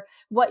hear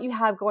what you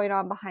have going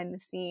on behind the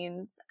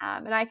scenes.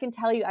 And I can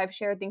tell you, I've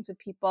shared things with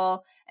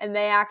people and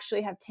they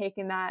actually have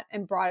taken that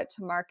and brought it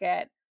to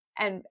market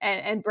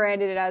and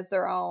branded it as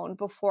their own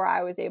before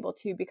I was able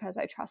to, because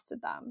I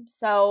trusted them.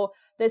 So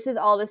this is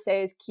all to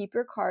say is keep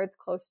your cards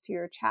close to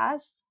your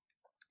chest.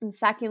 And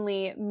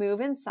secondly,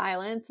 move in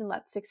silence and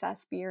let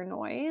success be your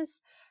noise.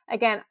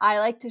 Again, I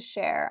like to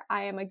share.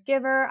 I am a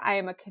giver. I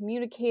am a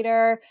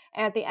communicator.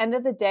 And at the end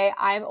of the day,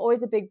 I'm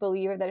always a big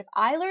believer that if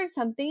I learned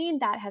something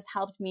that has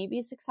helped me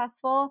be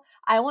successful,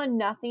 I want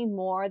nothing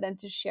more than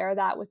to share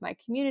that with my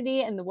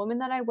community and the women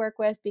that I work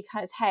with,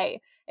 because,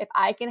 hey, if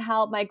I can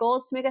help, my goal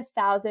is to make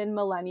 1,000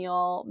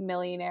 millennial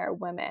millionaire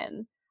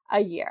women a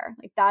year.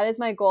 Like that is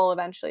my goal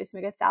eventually, is to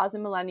make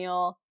 1,000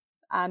 millennial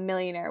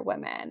millionaire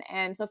women.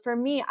 And so for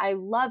me, I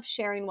love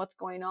sharing what's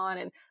going on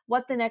and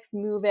what the next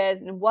move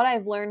is and what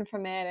I've learned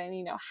from it and,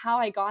 you know, how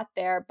I got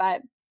there.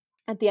 But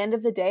at the end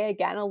of the day,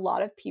 again, a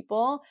lot of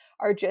people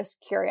are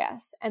just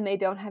curious and they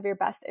don't have your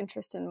best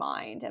interest in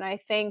mind. And I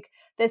think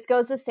this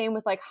goes the same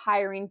with like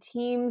hiring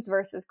teams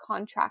versus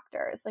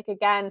contractors. Like,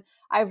 again,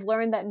 I've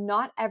learned that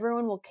not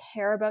everyone will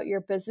care about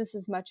your business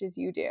as much as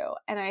you do.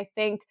 And I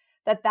think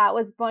that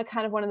was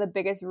kind of one of the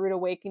biggest rude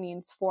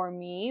awakenings for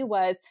me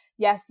was,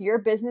 yes, your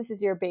business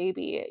is your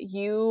baby.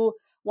 You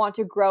want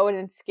to grow it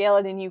and scale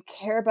it and you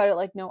care about it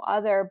like no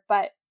other.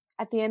 But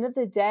at the end of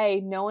the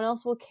day, no one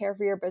else will care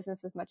for your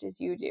business as much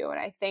as you do. And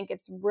I think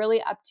it's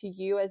really up to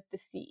you as the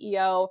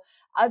CEO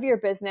of your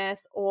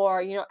business,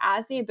 or, you know,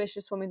 as the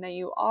ambitious woman that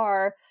you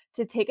are,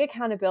 to take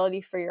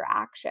accountability for your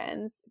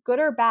actions, good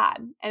or bad.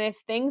 And if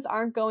things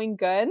aren't going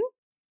good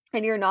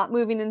and you're not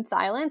moving in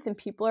silence and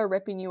people are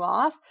ripping you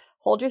off,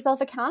 hold yourself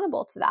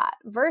accountable to that.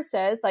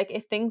 Versus like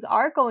if things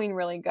are going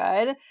really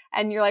good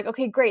and you're like,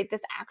 okay, great,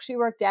 this actually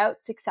worked out.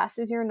 Success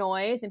is your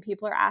noise and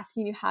people are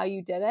asking you how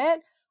you did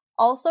it.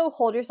 Also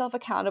hold yourself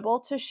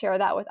accountable to share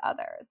that with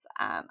others.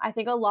 I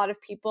think a lot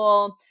of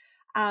people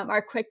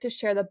are quick to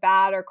share the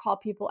bad or call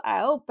people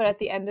out. But at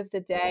the end of the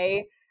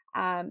day,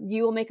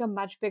 You will make a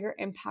much bigger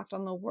impact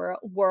on the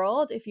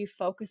world if you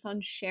focus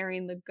on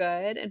sharing the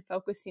good and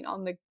focusing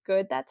on the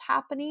good that's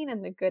happening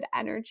and the good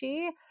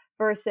energy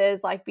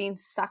versus like being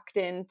sucked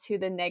into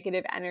the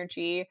negative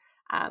energy,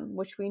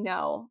 which we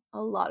know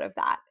a lot of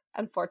that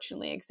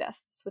unfortunately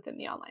exists within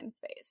the online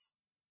space.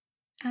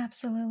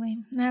 Absolutely.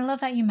 And I love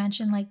that you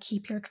mentioned like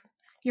keep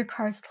your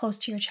cards close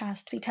to your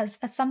chest, because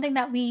that's something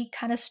that we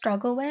kind of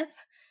struggle with.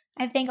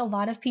 I think a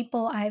lot of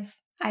people I've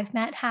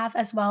met have,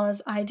 as well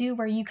as I do,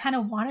 where you kind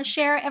of want to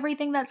share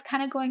everything that's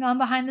kind of going on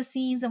behind the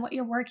scenes and what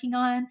you're working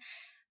on,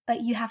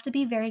 but you have to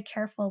be very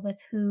careful with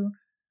who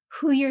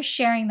you're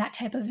sharing that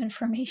type of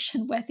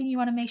information with. And you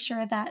want to make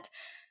sure that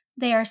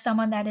they are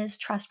someone that is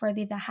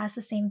trustworthy, that has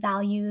the same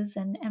values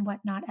and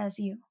whatnot as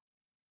you.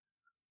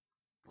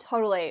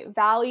 Totally.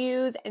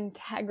 Values,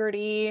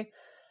 integrity.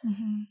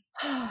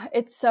 Mm-hmm.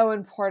 It's so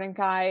important,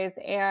 guys.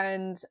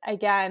 And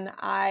again,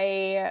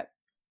 I've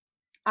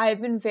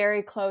been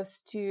very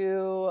close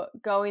to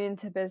going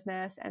into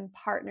business and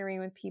partnering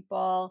with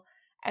people,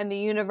 and the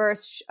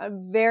universe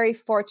very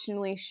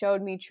fortunately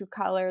showed me true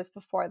colors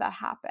before that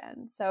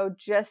happened. So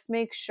just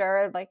make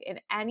sure, like in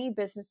any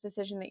business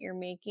decision that you're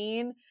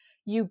making,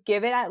 you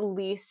give it at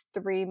least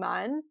 3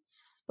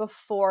 months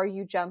before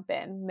you jump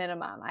in,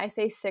 minimum. I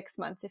say 6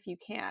 months if you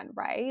can,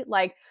 right?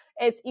 Like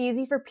it's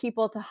easy for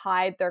people to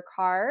hide their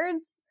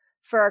cards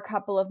for a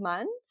couple of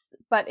months,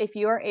 but if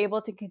you are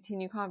able to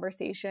continue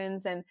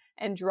conversations and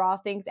draw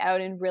things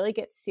out and really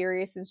get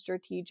serious and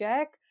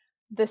strategic,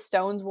 the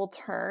stones will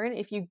turn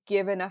if you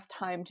give enough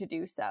time to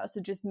do so.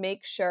 So just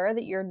make sure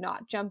that you're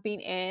not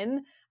jumping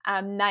in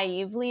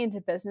naively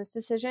into business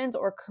decisions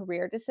or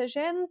career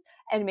decisions,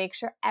 and make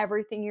sure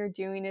everything you're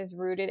doing is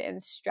rooted in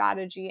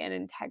strategy and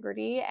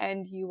integrity,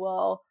 and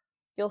you'll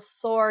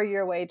soar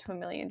your way to $1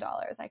 million.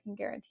 I can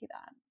guarantee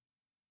that.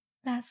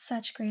 That's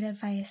such great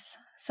advice.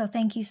 So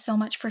thank you so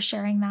much for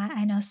sharing that.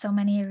 I know so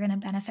many are going to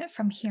benefit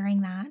from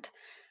hearing that.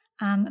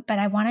 But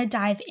I want to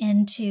dive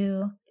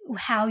into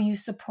how you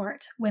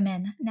support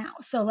women now.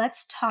 So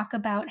let's talk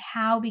about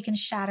how we can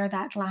shatter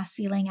that glass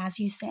ceiling, as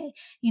you say.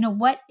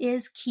 What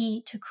is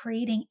key to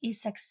creating a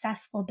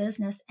successful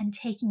business and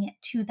taking it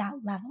to that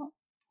level?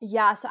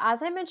 Yeah, so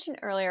as I mentioned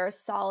earlier, a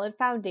solid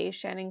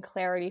foundation and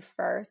clarity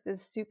first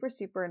is super,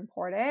 super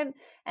important.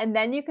 And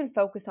then you can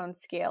focus on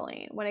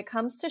scaling. When it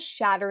comes to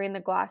shattering the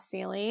glass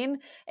ceiling,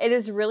 it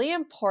is really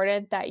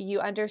important that you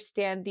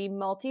understand the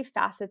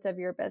multifacets of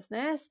your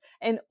business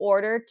in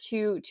order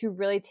to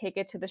really take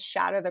it to the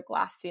shatter the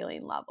glass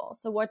ceiling level.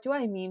 So what do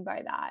I mean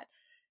by that?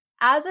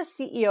 As a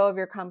CEO of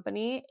your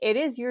company, it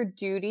is your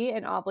duty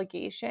and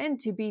obligation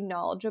to be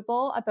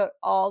knowledgeable about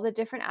all the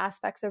different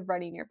aspects of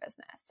running your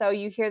business. So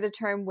you hear the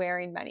term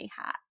wearing many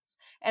hats.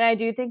 And I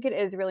do think it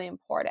is really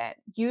important.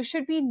 You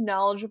should be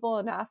knowledgeable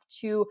enough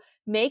to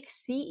make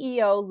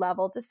CEO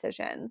level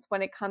decisions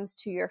when it comes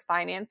to your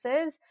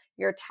finances,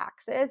 your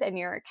taxes, and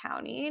your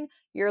accounting,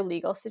 your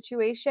legal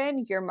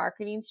situation, your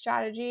marketing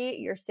strategy,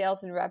 your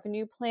sales and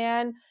revenue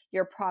plan,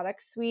 your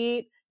product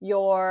suite,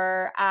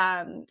 your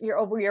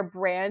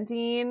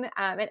branding,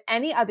 and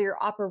any other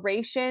your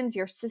operations,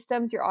 your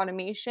systems, your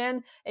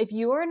automation. If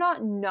you are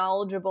not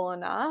knowledgeable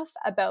enough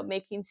about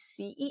making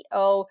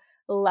CEO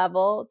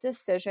level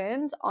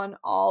decisions on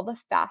all the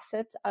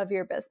facets of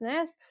your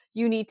business,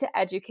 you need to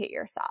educate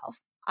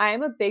yourself. I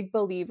am a big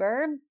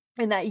believer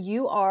in that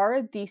you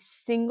are the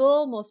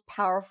single most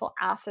powerful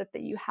asset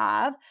that you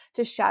have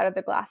to shatter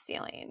the glass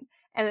ceiling.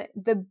 And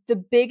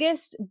the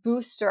biggest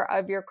booster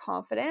of your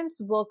confidence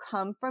will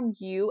come from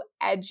you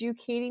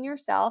educating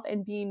yourself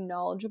and being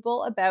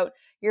knowledgeable about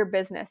your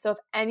business. So if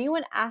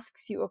anyone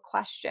asks you a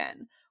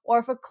question, or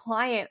if a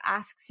client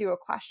asks you a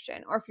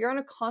question, or if you're on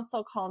a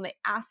consult call and they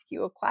ask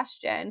you a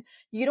question,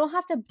 you don't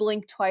have to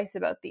blink twice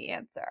about the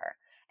answer.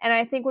 And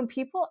I think when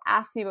people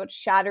ask me about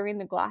shattering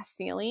the glass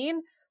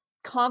ceiling,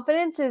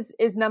 confidence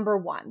is number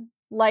one.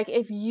 Like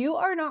if you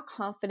are not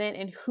confident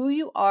in who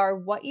you are,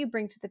 what you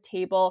bring to the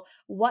table,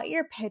 what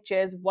your pitch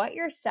is, what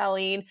you're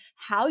selling,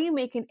 how you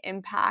make an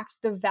impact,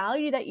 the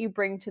value that you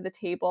bring to the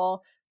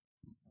table,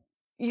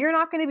 you're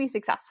not going to be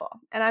successful.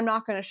 And I'm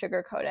not going to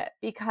sugarcoat it,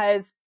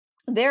 because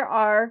there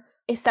are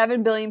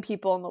 7 billion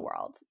people in the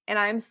world. And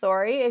I'm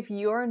sorry if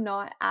you are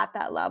not at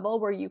that level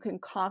where you can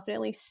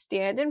confidently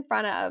stand in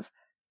front of,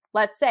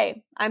 let's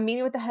say, I'm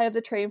meeting with the head of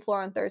the trading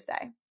floor on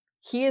Thursday.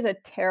 He is a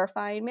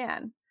terrifying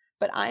man,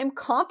 but I'm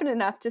confident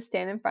enough to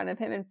stand in front of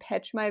him and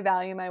pitch my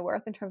value and my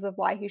worth in terms of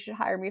why he should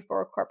hire me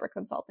for a corporate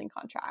consulting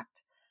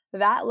contract.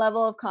 That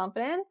level of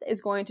confidence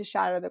is going to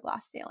shatter the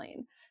glass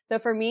ceiling. So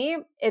for me,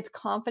 it's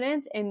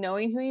confidence in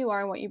knowing who you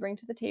are and what you bring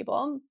to the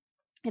table.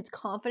 It's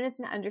confidence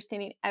in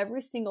understanding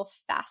every single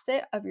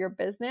facet of your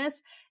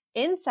business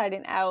inside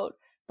and out.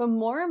 But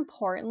more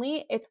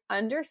importantly, it's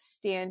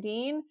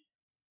understanding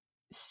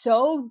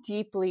so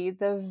deeply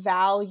the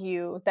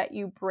value that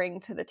you bring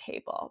to the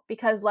table.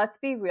 Because let's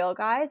be real,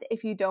 guys,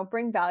 if you don't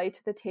bring value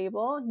to the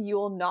table, you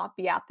will not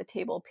be at the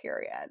table,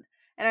 period.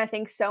 And I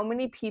think so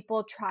many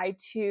people try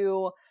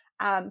to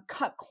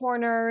cut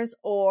corners,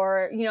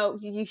 or,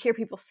 you hear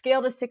people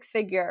scale to 6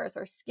 figures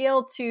or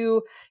scale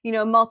to,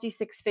 multi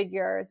 6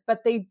 figures,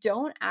 but they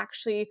don't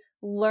actually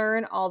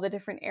learn all the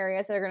different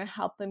areas that are going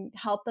to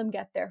help them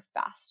get there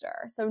faster.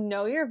 So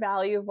know your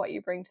value of what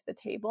you bring to the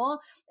table.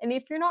 And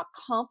if you're not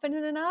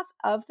confident enough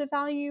of the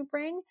value you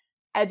bring,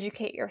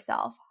 educate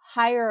yourself,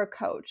 hire a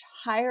coach,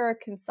 hire a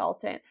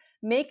consultant,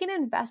 make an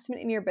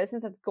investment in your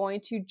business that's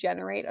going to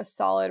generate a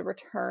solid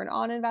return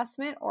on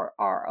investment, or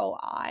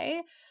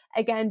ROI.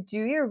 Again, do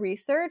your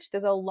research.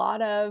 There's a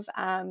lot of,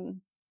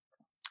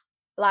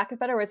 lack of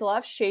better words, a lot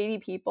of shady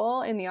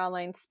people in the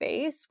online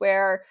space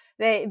where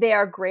they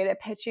are great at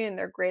pitching and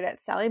they're great at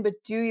selling, but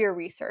do your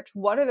research.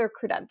 What are their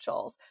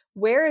credentials?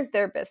 Where is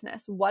their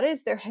business? What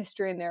is their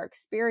history and their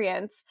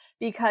experience?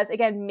 Because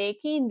again,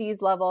 making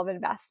these level of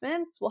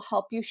investments will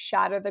help you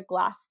shatter the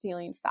glass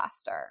ceiling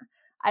faster.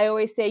 I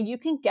always say you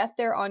can get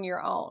there on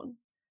your own,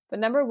 but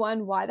number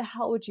one, why the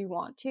hell would you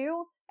want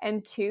to?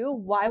 And two,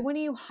 why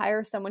wouldn't you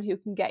hire someone who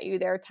can get you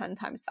there 10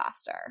 times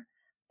faster?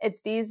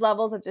 It's these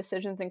levels of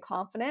decisions and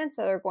confidence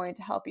that are going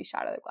to help you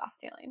shatter the glass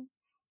ceiling.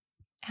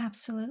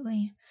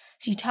 Absolutely.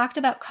 So you talked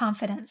about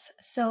confidence.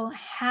 So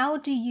how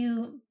do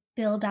you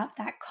build up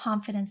that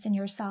confidence in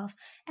yourself?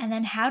 And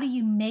then how do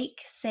you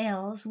make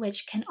sales,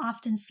 which can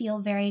often feel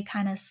very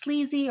kind of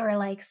sleazy or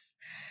like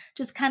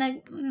just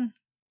kind of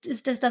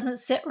just doesn't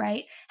sit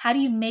right? How do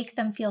you make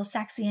them feel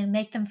sexy and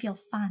make them feel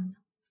fun?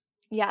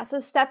 Yeah, so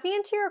stepping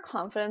into your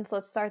confidence,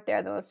 let's start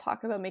there, then let's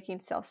talk about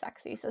making sales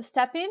sexy. So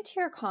stepping into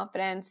your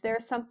confidence,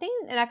 there's an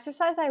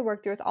exercise I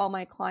work through with all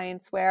my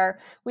clients where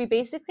we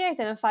basically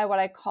identify what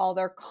I call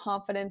their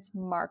confidence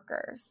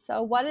markers.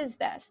 So what is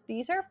this?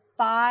 These are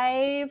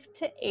 5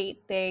 to 8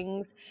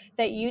 things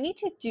that you need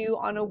to do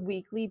on a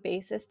weekly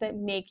basis that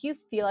make you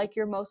feel like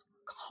your most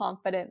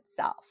confident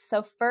self.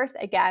 So first,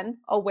 again,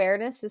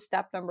 awareness is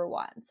step number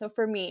 1. So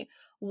for me,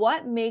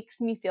 what makes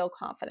me feel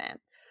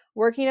confident?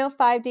 Working out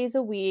 5 days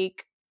a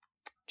week,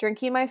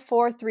 drinking my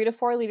 3 to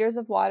 4 liters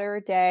of water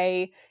a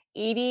day,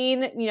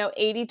 eating,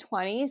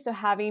 80-20. So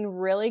having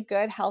really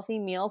good, healthy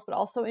meals, but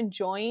also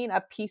enjoying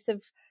a piece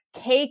of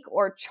cake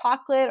or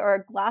chocolate or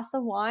a glass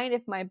of wine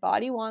if my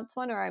body wants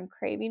one or I'm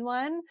craving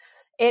one.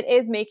 It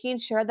is making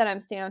sure that I'm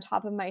staying on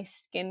top of my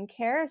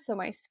skincare so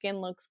my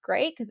skin looks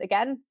great. Because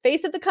again,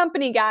 face of the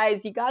company,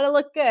 guys, you got to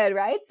look good,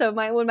 right? So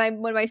when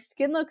my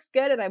skin looks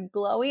good and I'm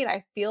glowing,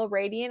 I feel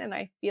radiant and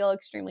I feel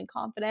extremely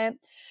confident.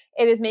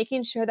 It is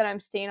making sure that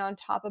I'm staying on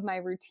top of my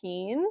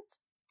routines.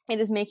 It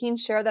is making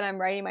sure that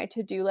I'm writing my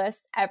to-do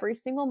list every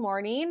single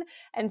morning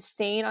and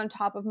staying on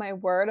top of my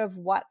word of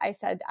what I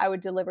said I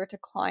would deliver to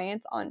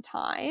clients on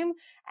time.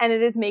 And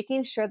it is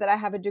making sure that I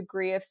have a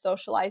degree of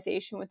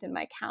socialization within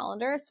my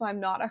calendar so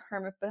I'm not a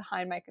hermit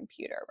behind my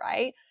computer,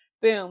 right?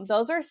 Boom.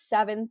 Those are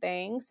 7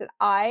 things that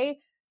I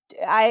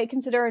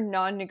consider a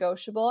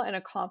non-negotiable and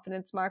a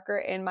confidence marker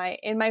in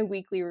my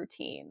weekly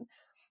routine.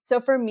 So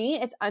for me,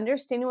 it's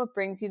understanding what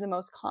brings you the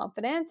most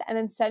confidence and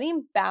then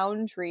setting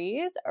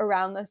boundaries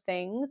around the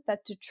things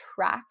that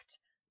detract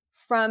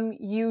from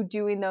you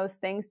doing those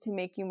things to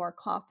make you more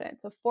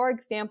confident. So for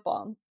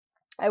example,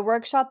 I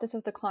workshopped this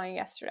with a client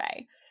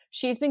yesterday.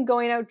 She's been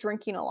going out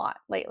drinking a lot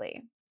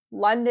lately.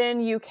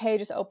 London, UK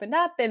just opened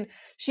up and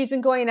she's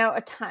been going out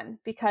a ton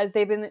because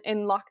they've been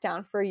in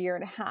lockdown for a year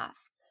and a half.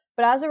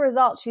 But as a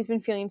result, she's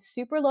been feeling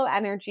super low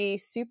energy,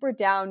 super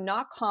down,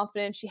 not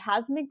confident. She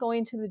hasn't been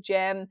going to the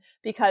gym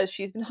because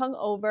she's been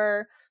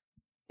hungover.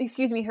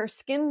 Her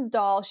skin's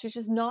dull. She's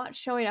just not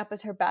showing up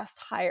as her best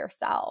higher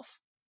self.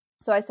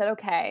 So I said,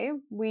 okay,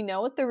 we know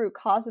what the root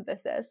cause of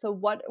this is. So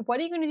what are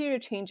you going to do to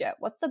change it?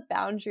 What's the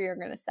boundary you're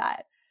going to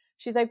set?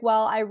 She's like,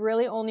 well, I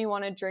really only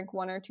want to drink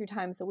 1 or 2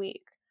 times a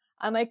week.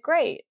 I'm like,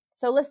 great.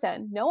 So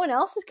listen, no one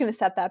else is going to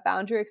set that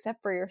boundary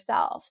except for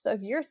yourself. So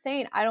if you're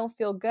saying, I don't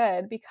feel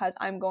good because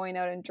I'm going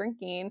out and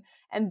drinking,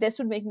 and this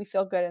would make me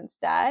feel good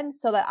instead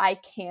so that I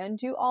can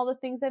do all the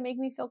things that make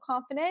me feel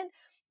confident,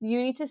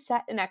 you need to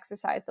set and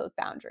exercise those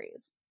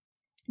boundaries.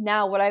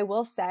 Now, what I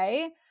will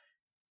say,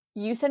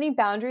 you setting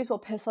boundaries will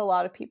piss a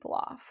lot of people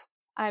off.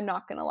 I'm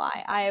not going to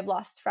lie. I have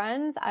lost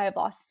friends. I have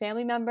lost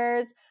family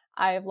members.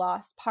 I have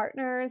lost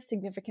partners,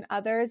 significant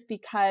others,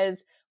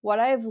 because what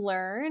I've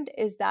learned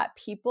is that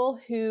people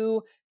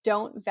who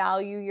don't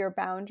value your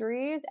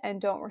boundaries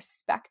and don't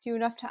respect you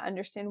enough to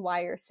understand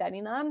why you're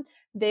setting them,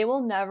 they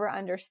will never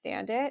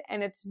understand it.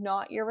 And it's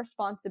not your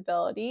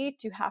responsibility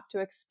to have to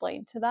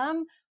explain to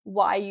them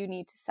why you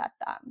need to set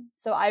them.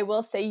 So I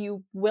will say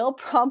you will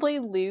probably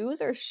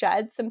lose or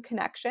shed some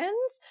connections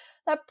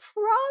that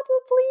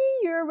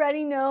probably you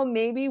already know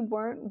maybe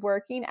weren't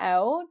working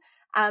out.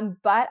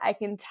 But I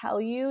can tell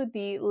you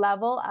the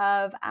level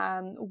of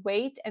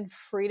weight and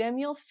freedom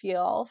you'll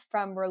feel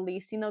from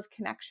releasing those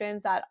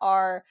connections that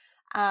are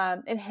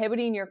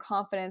inhibiting your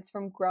confidence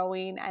from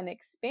growing and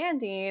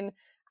expanding,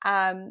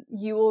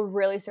 you will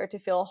really start to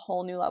feel a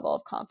whole new level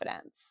of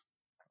confidence.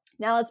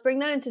 Now let's bring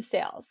that into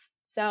sales.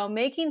 So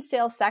making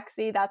sales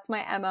sexy, that's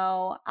my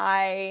MO.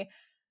 I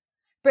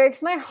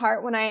breaks my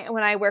heart when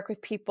I work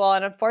with people.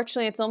 And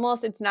unfortunately, it's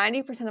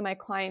 90% of my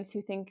clients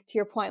who think, to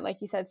your point, like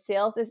you said,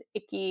 sales is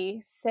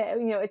icky. So,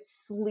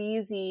 it's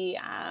sleazy.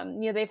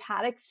 They've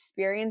had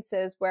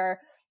experiences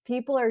where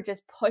people are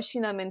just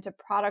pushing them into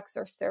products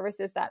or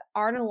services that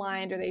aren't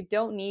aligned or they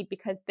don't need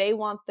because they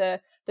want the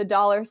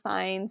dollar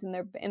signs in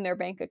their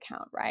bank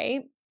account,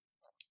 right?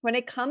 When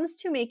it comes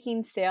to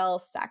making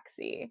sales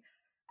sexy,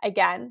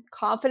 again,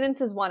 confidence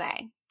is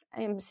 1A.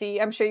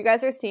 I'm sure you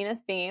guys are seeing a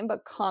theme,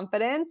 but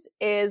confidence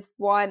is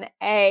 1A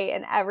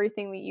in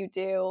everything that you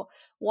do.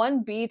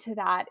 1B to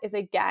that is,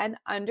 again,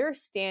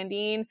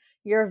 understanding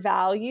your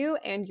value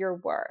and your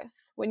worth.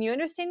 When you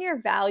understand your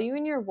value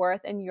and your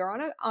worth and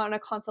you're on a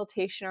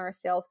consultation or a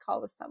sales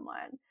call with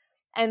someone,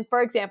 and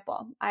for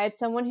example, I had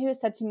someone who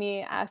said to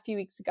me a few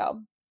weeks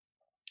ago,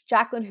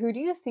 Jacqueline, who do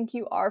you think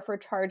you are for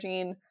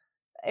charging?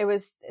 It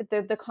was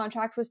the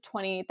contract was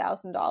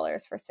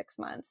 $28,000 for 6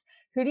 months.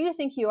 Who do you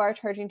think you are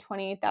charging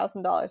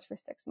 $28,000 for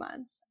 6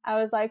 months? I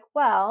was like,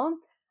 well,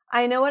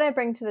 I know what I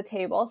bring to the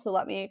table, so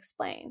let me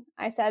explain.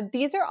 I said,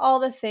 these are all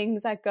the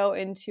things that go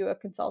into a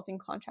consulting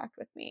contract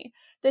with me.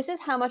 This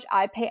is how much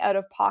I pay out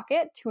of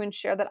pocket to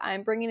ensure that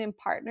I'm bringing in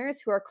partners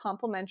who are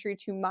complementary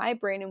to my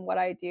brain and what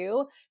I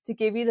do to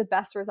give you the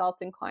best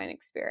results in client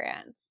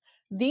experience.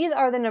 These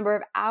are the number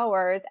of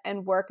hours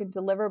and work and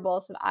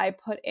deliverables that I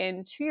put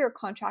into your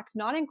contract,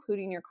 not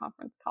including your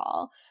conference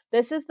call.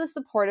 This is the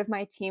support of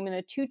my team and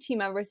the 2 team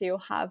members that you'll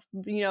have,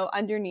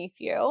 underneath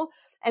you,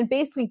 and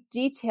basically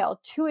detail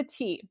to a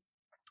T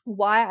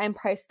why I'm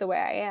priced the way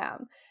I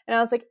am. And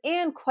I was like,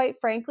 and quite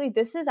frankly,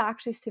 this is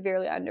actually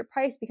severely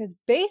underpriced because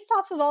based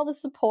off of all the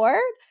support,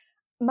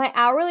 my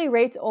hourly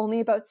rate's only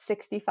about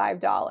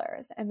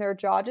 $65. And their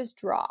jaw just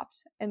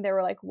dropped. And they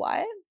were like,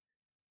 what?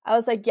 I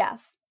was like,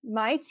 yes,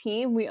 my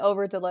team, we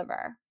over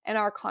deliver and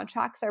our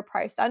contracts are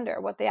priced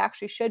under what they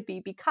actually should be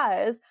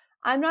because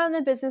I'm not in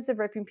the business of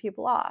ripping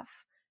people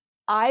off.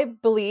 I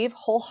believe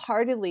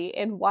wholeheartedly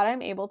in what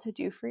I'm able to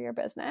do for your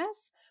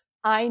business.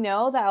 I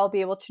know that I'll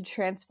be able to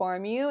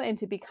transform you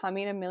into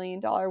becoming a $1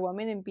 million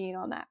woman and being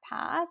on that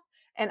path.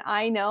 And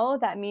I know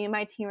that me and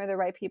my team are the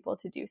right people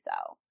to do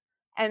so.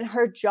 And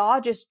her jaw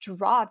just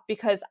dropped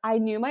because I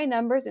knew my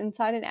numbers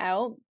inside and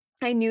out.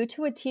 I knew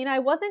to a T, and I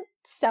wasn't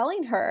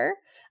selling her.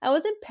 I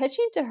wasn't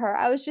pitching to her.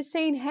 I was just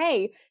saying,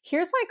 hey,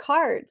 here's my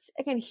cards.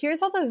 Again,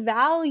 here's all the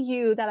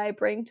value that I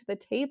bring to the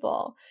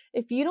table.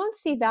 If you don't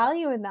see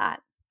value in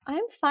that,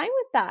 I'm fine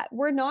with that.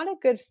 We're not a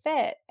good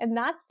fit. And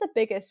that's the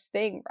biggest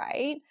thing,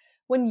 right?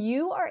 When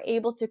you are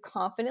able to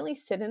confidently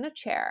sit in a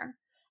chair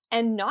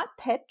and not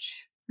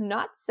pitch,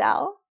 not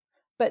sell,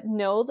 but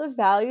know the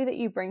value that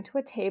you bring to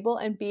a table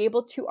and be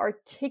able to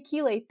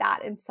articulate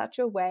that in such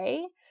a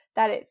way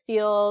that it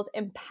feels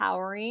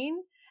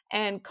empowering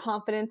and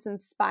confidence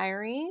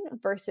inspiring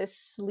versus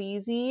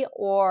sleazy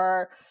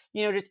or,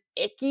 just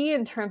icky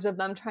in terms of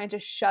them trying to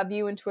shove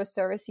you into a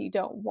service you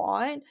don't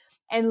want,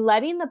 and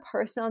letting the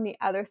person on the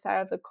other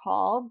side of the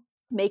call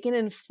make an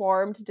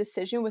informed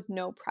decision with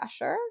no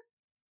pressure.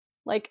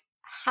 Like,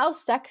 how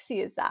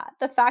sexy is that?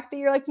 The fact that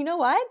you're like, you know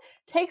what?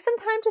 Take some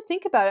time to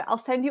think about it. I'll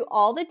send you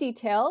all the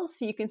details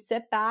so you can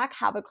sit back,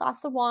 have a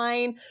glass of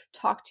wine,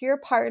 talk to your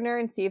partner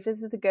and see if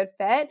this is a good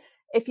fit.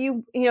 If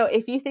you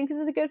think this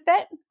is a good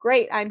fit,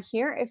 great, I'm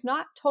here. If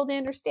not, totally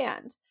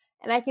understand.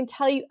 And I can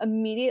tell you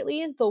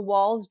immediately the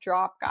walls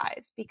drop,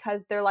 guys,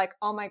 because they're like,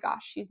 oh my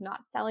gosh, she's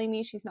not selling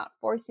me. She's not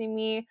forcing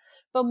me.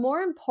 But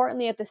more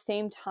importantly, at the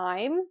same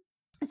time,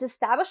 it's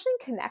establishing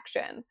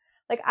connection.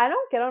 Like, I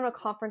don't get on a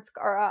conference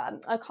or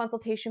a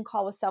consultation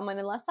call with someone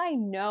unless I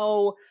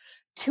know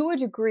to a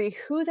degree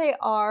who they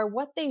are,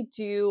 what they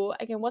do,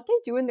 again, what they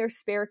do in their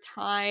spare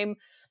time,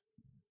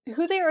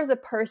 who they are as a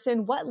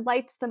person, what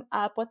lights them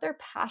up, what they're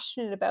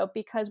passionate about.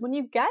 Because when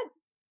you get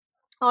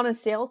on a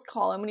sales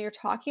call and when you're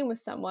talking with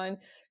someone,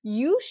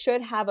 you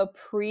should have a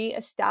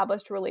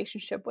pre-established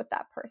relationship with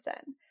that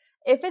person.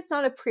 If it's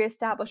not a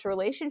pre-established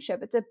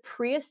relationship, it's a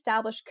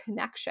pre-established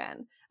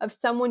connection of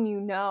someone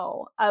you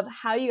know, of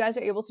how you guys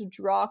are able to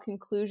draw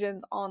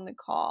conclusions on the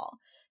call.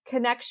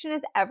 Connection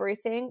is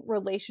everything.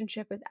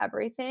 Relationship is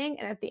everything.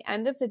 And at the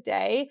end of the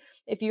day,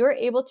 if you are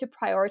able to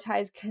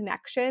prioritize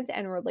connections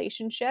and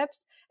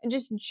relationships and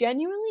just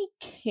genuinely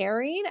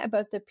caring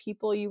about the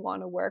people you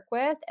want to work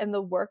with and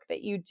the work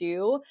that you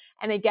do,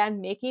 and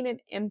again, making an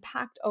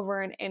impact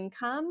over an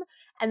income,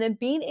 and then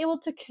being able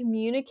to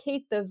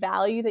communicate the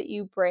value that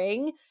you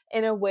bring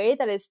in a way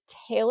that is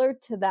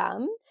tailored to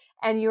them,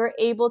 and you're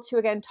able to,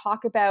 again,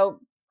 talk about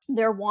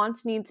their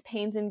wants, needs,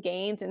 pains, and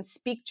gains and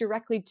speak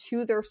directly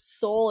to their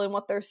soul and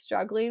what they're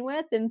struggling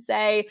with and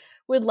say,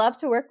 we'd love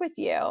to work with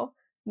you.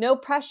 No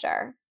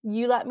pressure.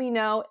 You let me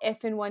know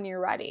if and when you're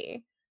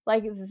ready.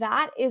 Like,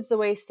 that is the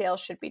way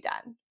sales should be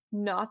done,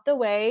 not the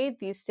way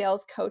these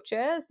sales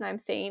coaches, and I'm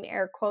saying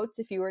air quotes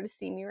if you were to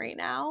see me right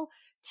now,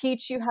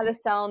 teach you how to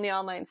sell in the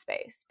online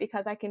space.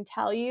 Because I can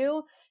tell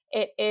you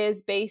it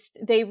is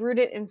they root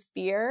it in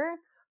fear.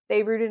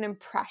 They root it in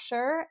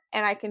pressure.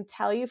 And I can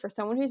tell you, for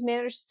someone who's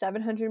managed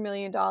 $700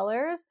 million,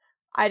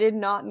 I did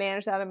not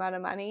manage that amount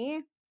of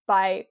money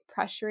by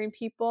pressuring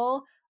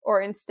people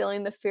or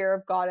instilling the fear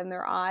of God in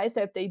their eyes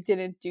that if they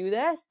didn't do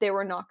this, they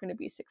were not going to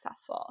be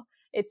successful.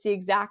 It's the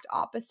exact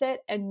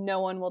opposite, and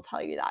no one will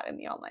tell you that in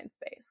the online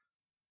space.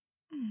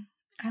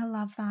 I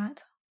love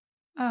that.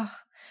 Oh,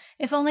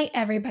 if only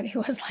everybody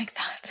was like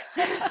that.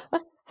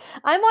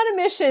 I'm on a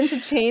mission to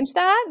change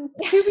that,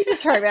 to be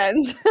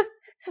determined.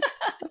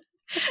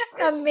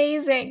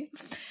 Amazing.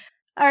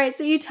 All right,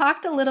 so you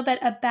talked a little bit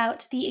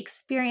about the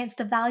experience,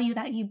 the value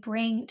that you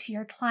bring to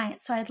your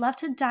clients. So I'd love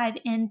to dive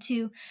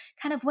into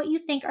kind of what you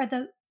think are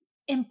the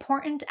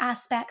important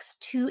aspects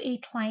to a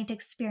client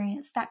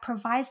experience that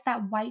provides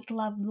that white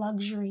glove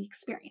luxury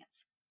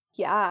experience.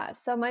 Yeah.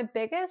 So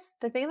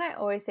the thing that I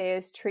always say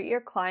is treat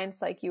your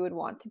clients like you would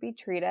want to be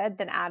treated,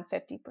 then add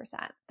 50%.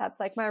 That's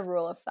like my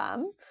rule of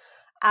thumb.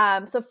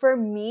 So for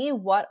me,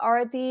 what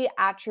are the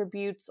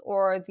attributes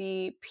or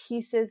the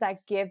pieces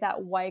that give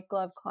that white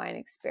glove client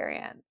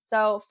experience?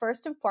 So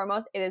first and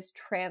foremost, it is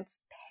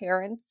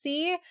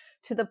transparency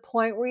to the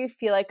point where you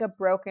feel like a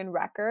broken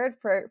record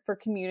for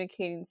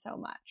communicating so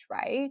much,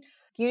 right?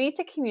 You need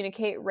to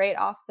communicate right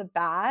off the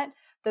bat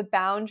the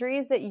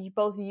boundaries that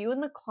both you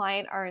and the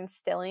client are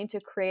instilling to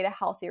create a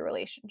healthy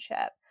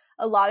relationship.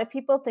 A lot of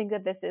people think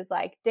that this is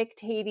like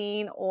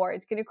dictating or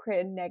it's going to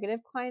create a negative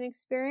client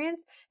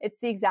experience.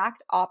 It's the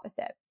exact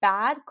opposite.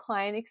 Bad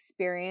client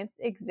experience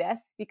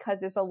exists because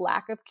there's a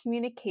lack of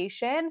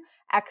communication,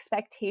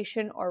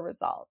 expectation, or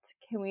result.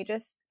 Can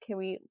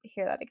we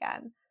hear that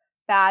again?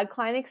 Bad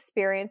client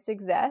experience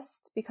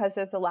exists because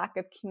there's a lack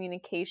of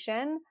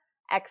communication,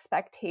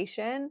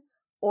 expectation,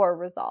 or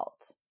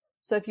result.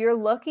 So if you're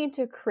looking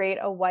to create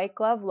a white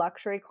glove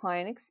luxury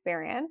client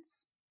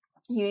experience,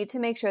 you need to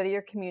make sure that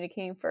you're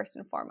communicating first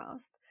and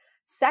foremost.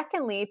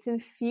 Secondly, it's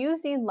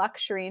infusing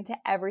luxury into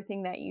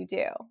everything that you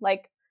do.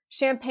 Like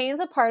champagne is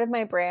a part of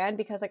my brand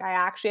because like I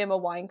actually am a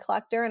wine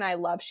collector and I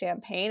love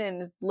champagne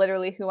and it's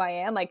literally who I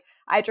am. Like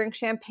I drink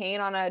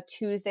champagne on a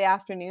Tuesday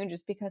afternoon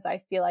just because I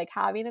feel like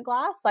having a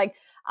glass. Like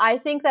I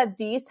think that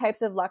these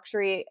types of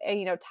luxury,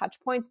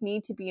 touch points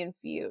need to be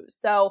infused.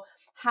 So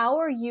how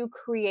are you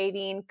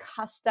creating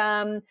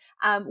custom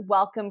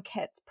welcome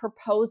kits,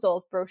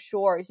 proposals,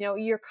 brochures?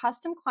 Your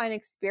custom client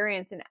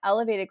experience and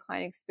elevated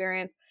client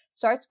experience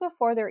starts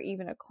before they're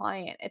even a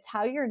client. It's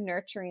how you're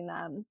nurturing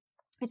them.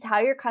 It's how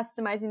you're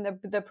customizing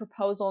the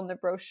proposal and the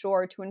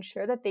brochure to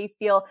ensure that they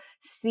feel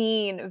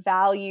seen,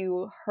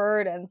 valued,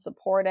 heard, and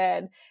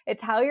supported.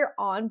 It's how you're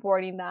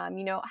onboarding them.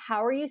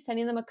 How are you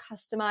sending them a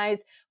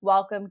customized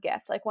welcome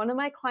gift? Like one of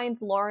my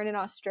clients, Lauren in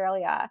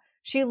Australia,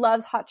 she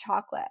loves hot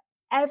chocolate.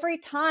 Every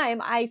time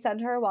I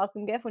send her a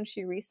welcome gift when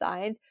she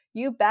resigns,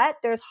 you bet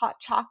there's hot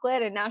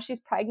chocolate, and now she's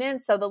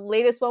pregnant. So the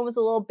latest one was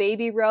a little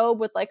baby robe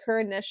with like her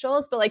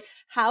initials, but like,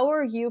 how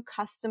are you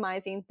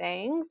customizing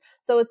things?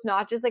 So it's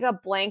not just like a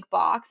blank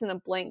box and a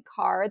blank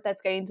card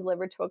that's getting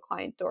delivered to a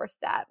client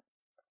doorstep.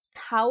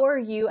 How are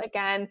you,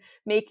 again,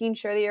 making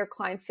sure that your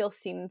clients feel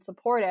seen and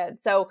supported?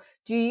 So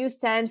do you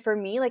send, for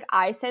me, like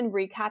I send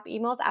recap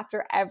emails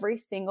after every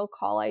single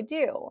call I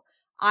do.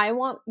 I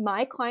want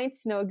my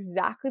clients to know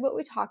exactly what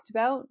we talked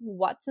about,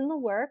 what's in the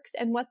works,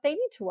 and what they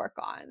need to work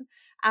on.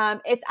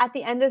 It's at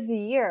the end of the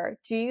year.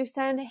 Do you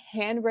send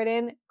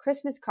handwritten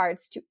Christmas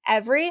cards to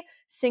every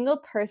single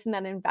person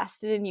that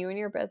invested in you and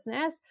your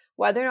business,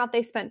 whether or not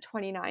they spent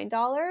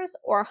 $29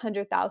 or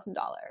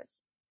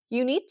 $100,000?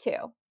 You need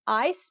to.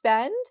 I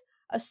spend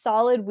a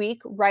solid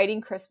week writing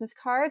Christmas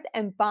cards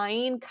and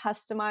buying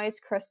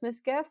customized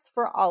Christmas gifts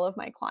for all of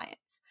my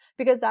clients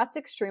because that's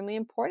extremely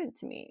important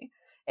to me.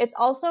 It's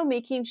also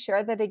making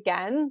sure that,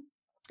 again,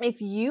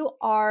 if you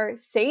are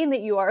saying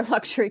that you are a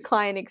luxury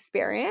client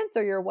experience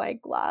or your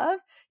white glove,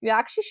 you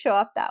actually show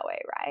up that way,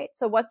 right?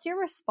 So what's your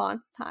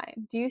response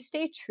time? Do you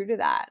stay true to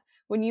that?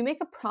 When you make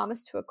a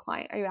promise to a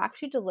client, are you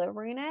actually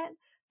delivering it?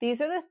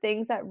 These are the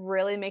things that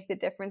really make the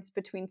difference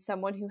between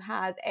someone who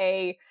has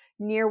a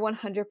near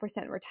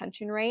 100%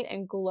 retention rate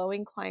and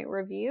glowing client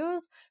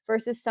reviews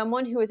versus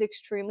someone who has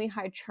extremely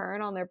high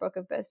churn on their book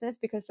of business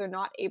because they're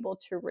not able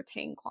to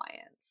retain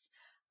clients.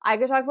 I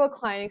could talk about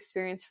client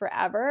experience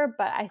forever,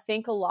 but I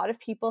think a lot of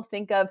people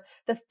think of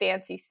the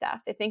fancy stuff.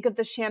 They think of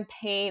the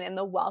champagne and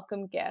the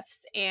welcome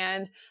gifts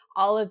and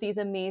all of these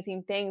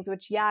amazing things,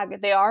 which, yeah,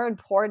 they are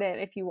important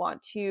if you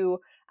want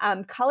to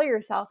color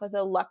yourself as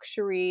a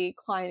luxury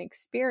client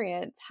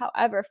experience.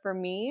 However, for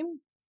me,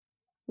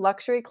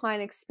 luxury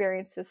client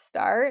experiences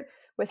start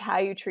with how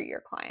you treat your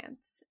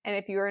clients. And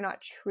if you are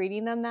not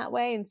treating them that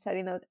way and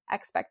setting those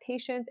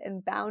expectations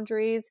and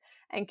boundaries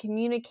and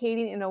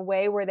communicating in a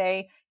way where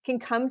they can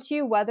come to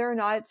you, whether or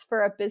not it's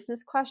for a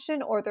business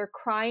question or they're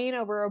crying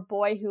over a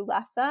boy who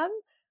left them,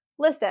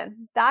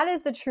 listen, that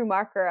is the true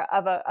marker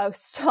of a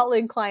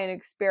solid client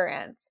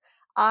experience.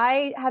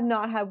 I have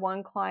not had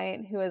one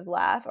client who has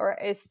left or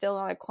is still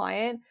not a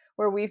client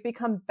where we've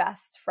become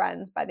best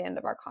friends by the end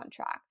of our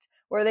contract,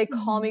 where they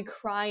call me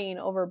crying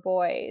over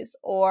boys,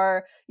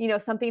 or,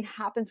 something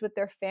happens with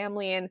their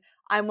family and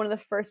I'm one of the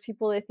first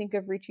people they think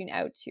of reaching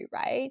out to,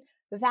 right?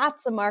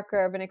 that's a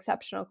marker of an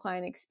exceptional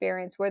client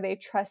experience where they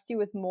trust you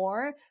with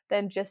more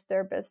than just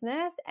their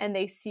business. And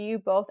they see you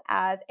both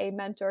as a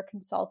mentor,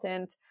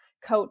 consultant,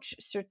 coach,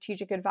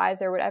 strategic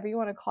advisor, whatever you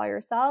want to call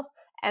yourself.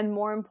 And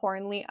more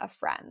importantly, a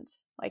friend.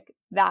 Like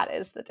that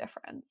is the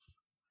difference.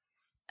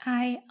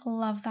 I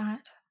love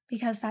that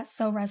because that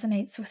so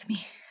resonates with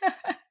me.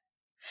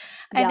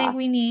 I Yeah. think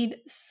we need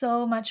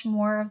so much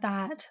more of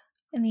that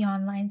in the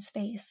online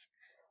space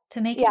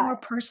to make it Yeah. more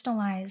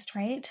personalized,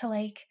 right? To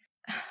like,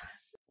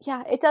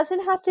 Yeah, it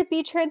doesn't have to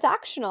be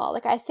transactional.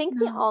 Like I think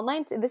the no.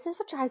 online, this is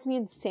what drives me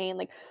insane.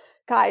 Like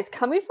guys,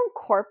 coming from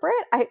corporate,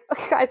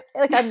 guys,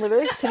 like I'm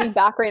literally sitting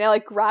back right now,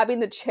 like grabbing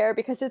the chair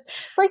because it's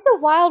like the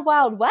wild,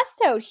 wild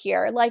west out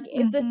here. Like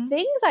the Mm-hmm.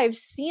 things I've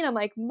seen, I'm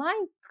like, my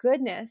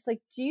goodness,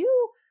 like do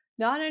you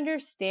not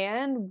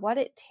understand what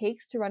it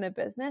takes to run a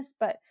business?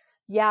 But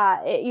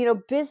yeah,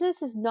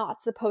 business is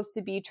not supposed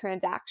to be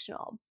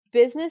transactional.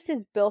 Business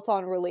is built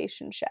on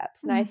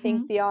relationships. And I Mm-hmm.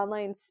 think the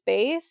online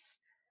space,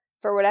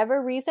 for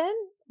whatever reason,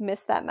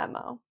 missed that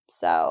memo.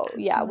 So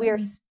yeah, we are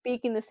Absolutely.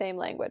 speaking the same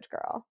language,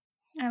 girl.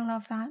 I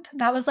love that.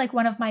 That was like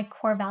one of my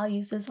core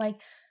values is like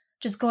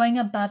just going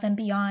above and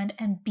beyond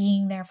and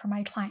being there for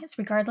my clients,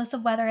 regardless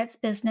of whether it's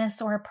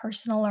business or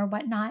personal or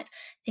whatnot.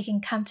 They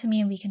can come to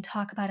me and we can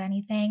talk about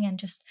anything and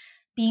just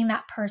being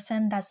that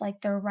person that's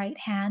like their right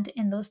hand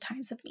in those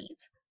times of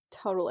needs.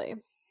 Totally.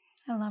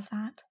 I love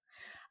that.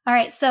 All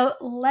right, so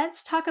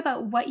let's talk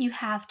about what you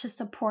have to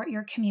support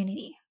your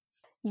community.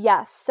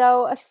 Yes.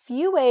 So, a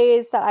few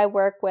ways that I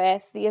work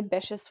with the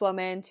ambitious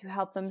woman to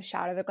help them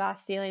shatter the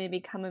glass ceiling and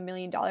become $1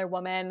 million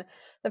woman.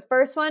 The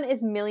first one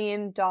is $1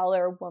 million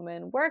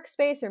Woman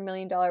Workspace, or $1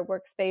 million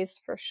Workspace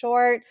for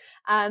short.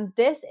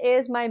 This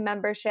is my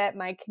membership,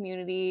 my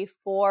community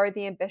for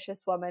the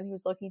ambitious woman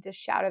who's looking to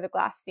shatter the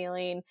glass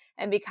ceiling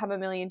and become $1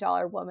 million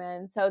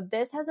woman. So,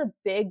 this has a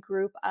big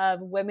group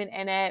of women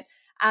in it.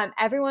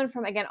 Everyone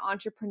from, again,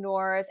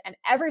 entrepreneurs and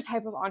every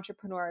type of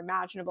entrepreneur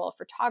imaginable,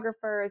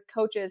 photographers,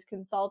 coaches,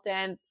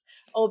 consultants,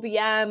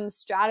 OBMs,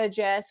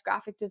 strategists,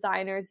 graphic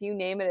designers, you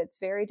name it. It's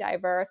very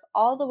diverse,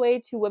 all the way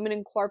to women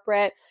in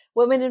corporate,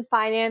 women in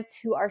finance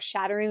who are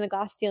shattering the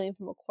glass ceiling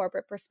from a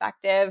corporate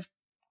perspective.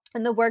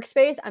 And the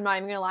workspace, I'm not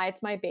even going to lie,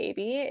 it's my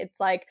baby.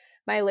 It's like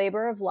my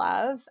labor of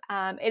love.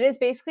 It is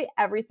basically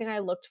everything I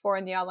looked for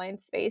in the online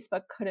space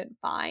but couldn't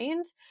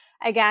find.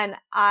 Again,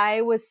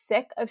 I was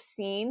sick of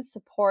seeing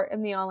support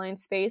in the online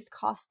space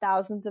cost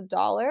thousands of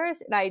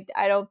dollars. And I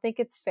don't think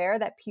it's fair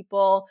that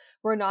people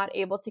were not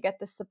able to get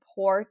the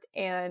support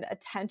and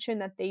attention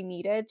that they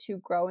needed to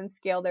grow and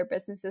scale their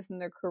businesses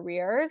and their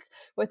careers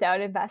without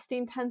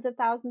investing tens of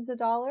thousands of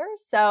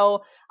dollars.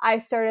 So I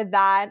started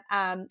that.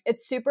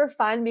 It's super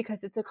fun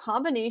because it's a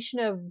combination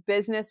of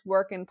business,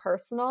 work, and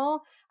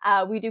personal.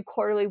 We do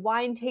quarterly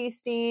wine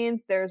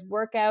tastings. There's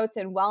workouts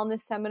and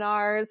wellness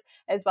seminars,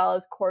 as well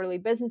as quarterly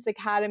business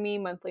academy,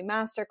 monthly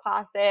master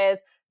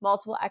classes,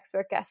 multiple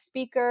expert guest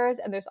speakers.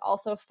 And there's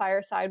also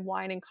fireside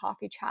wine and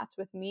coffee chats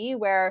with me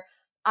where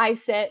I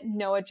sit,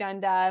 no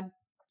agenda,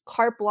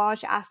 carte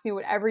blanche, ask me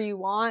whatever you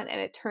want. And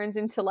it turns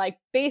into like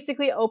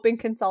basically open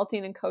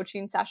consulting and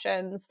coaching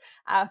sessions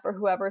for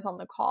whoever's on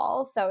the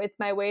call. So it's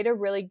my way to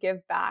really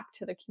give back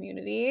to the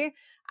community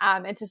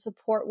and to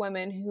support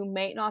women who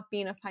may not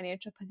be in a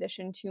financial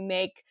position to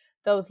make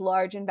those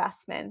large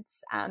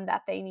investments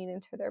that they need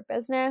into their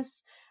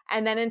business.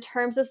 And then in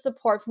terms of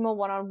support from a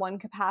one-on-one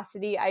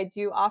capacity, I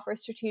do offer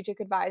strategic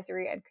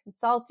advisory and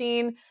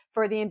consulting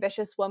for the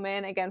ambitious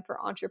woman, again,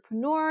 for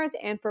entrepreneurs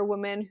and for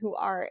women who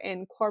are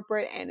in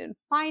corporate and in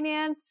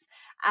finance.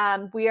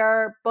 We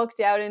are booked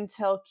out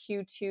until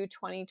Q2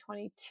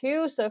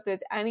 2022. So if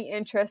there's any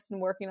interest in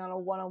working on a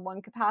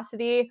one-on-one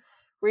capacity,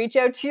 reach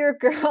out to your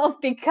girl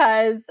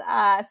because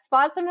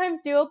spots sometimes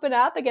do open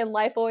up. Again,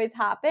 life always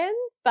happens,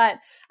 but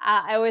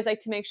I always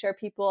like to make sure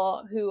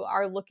people who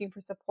are looking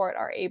for support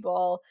are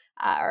able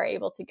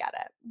to get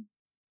it.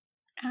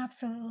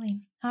 Absolutely.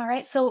 All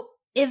right. So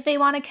if they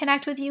want to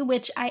connect with you,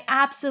 which I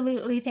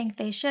absolutely think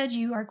they should,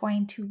 you are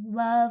going to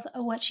love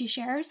what she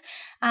shares.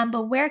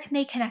 But where can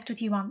they connect with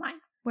you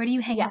online? Where do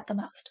you hang out the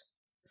Yes. most?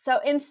 So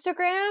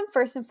Instagram,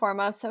 first and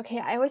foremost. Okay,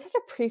 I always have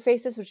to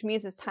preface this, which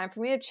means it's time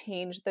for me to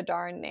change the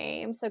darn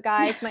name. So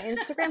guys, my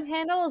Instagram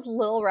handle is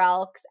Lil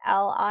Relks,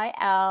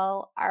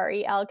 LILRELKS.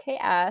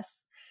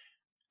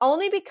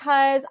 Only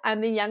because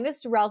I'm the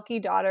youngest Relke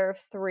daughter of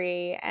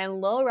 3, and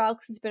Lil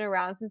Relks has been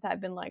around since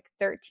I've been like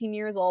 13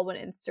 years old when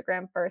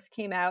Instagram first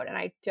came out, and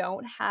I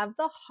don't have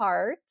the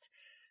heart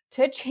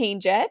to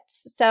change it.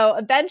 So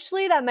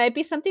eventually that might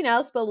be something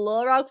else, but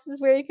Lil Relks is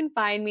where you can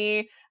find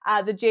me.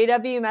 The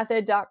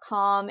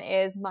jwmethod.com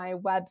is my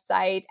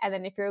website. And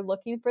then if you're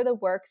looking for the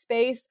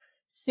workspace,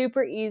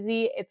 super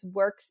easy. It's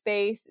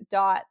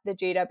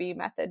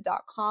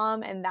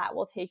workspace.thejwmethod.com, and that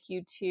will take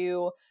you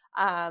to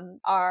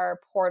our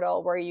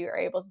portal where you are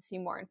able to see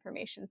more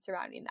information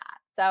surrounding that.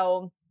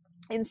 So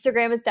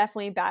Instagram is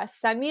definitely best.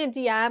 Send me a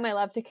DM. I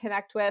love to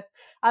connect with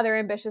other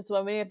ambitious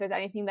women. If there's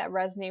anything that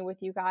resonates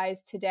with you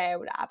guys today, I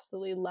would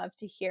absolutely love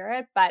to hear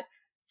it. But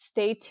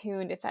stay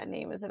tuned if that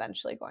name is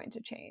eventually going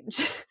to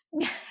change.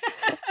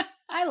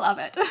 I love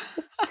it.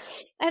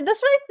 And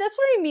that's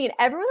what I mean.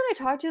 Everyone that I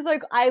talk to is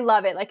like, I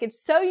love it. Like,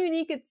 it's so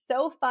unique. It's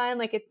so fun.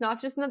 Like, it's not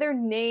just another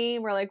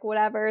name or like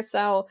whatever.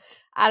 So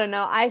I don't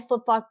know. I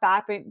flip-flop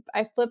back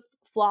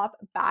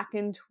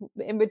in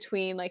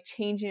between like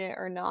changing it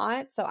or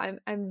not. So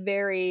I'm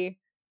very,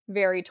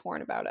 very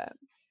torn about it.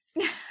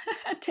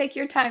 Take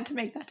your time to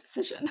make that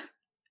decision.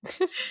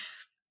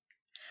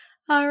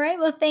 All right.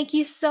 Well, thank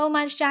you so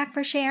much, Jack,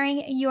 for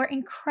sharing your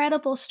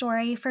incredible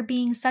story, for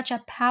being such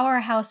a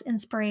powerhouse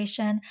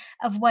inspiration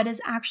of what is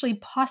actually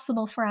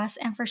possible for us,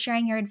 and for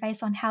sharing your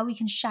advice on how we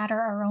can shatter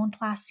our own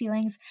glass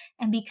ceilings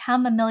and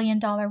become $1 million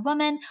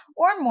woman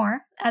or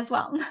more as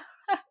well.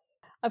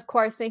 Of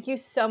course. Thank you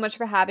so much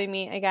for having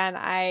me. Again,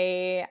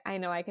 I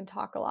know I can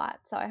talk a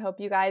lot, so I hope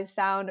you guys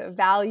found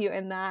value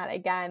in that.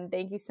 Again,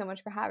 thank you so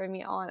much for having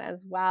me on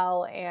as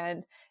well.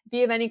 And if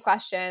you have any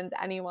questions,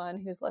 anyone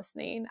who's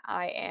listening,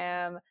 I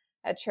am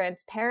a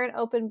transparent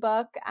open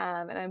book,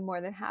 and I'm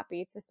more than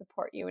happy to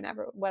support you in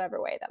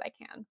whatever way that I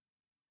can.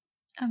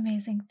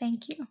 Amazing.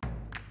 Thank you.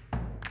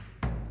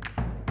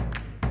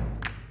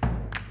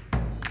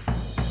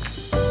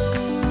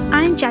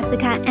 I'm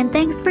Jessica, and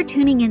thanks for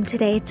tuning in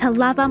today to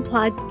Love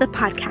Unplugged, the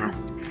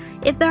podcast.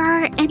 If there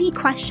are any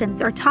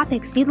questions or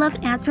topics you'd love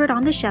answered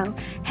on the show,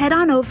 head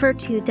on over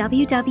to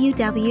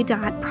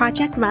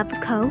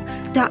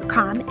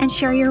www.projectloveco.com and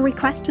share your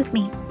request with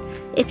me.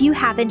 If you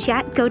haven't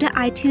yet, go to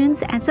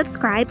iTunes and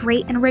subscribe,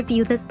 rate, and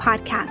review this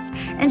podcast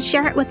and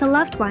share it with a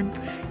loved one.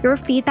 Your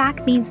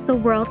feedback means the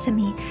world to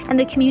me, and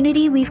the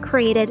community we've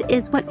created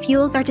is what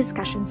fuels our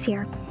discussions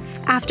here.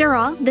 After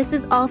all, this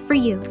is all for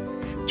you.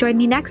 Join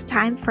me next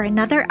time for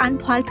another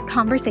unplugged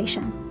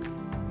conversation.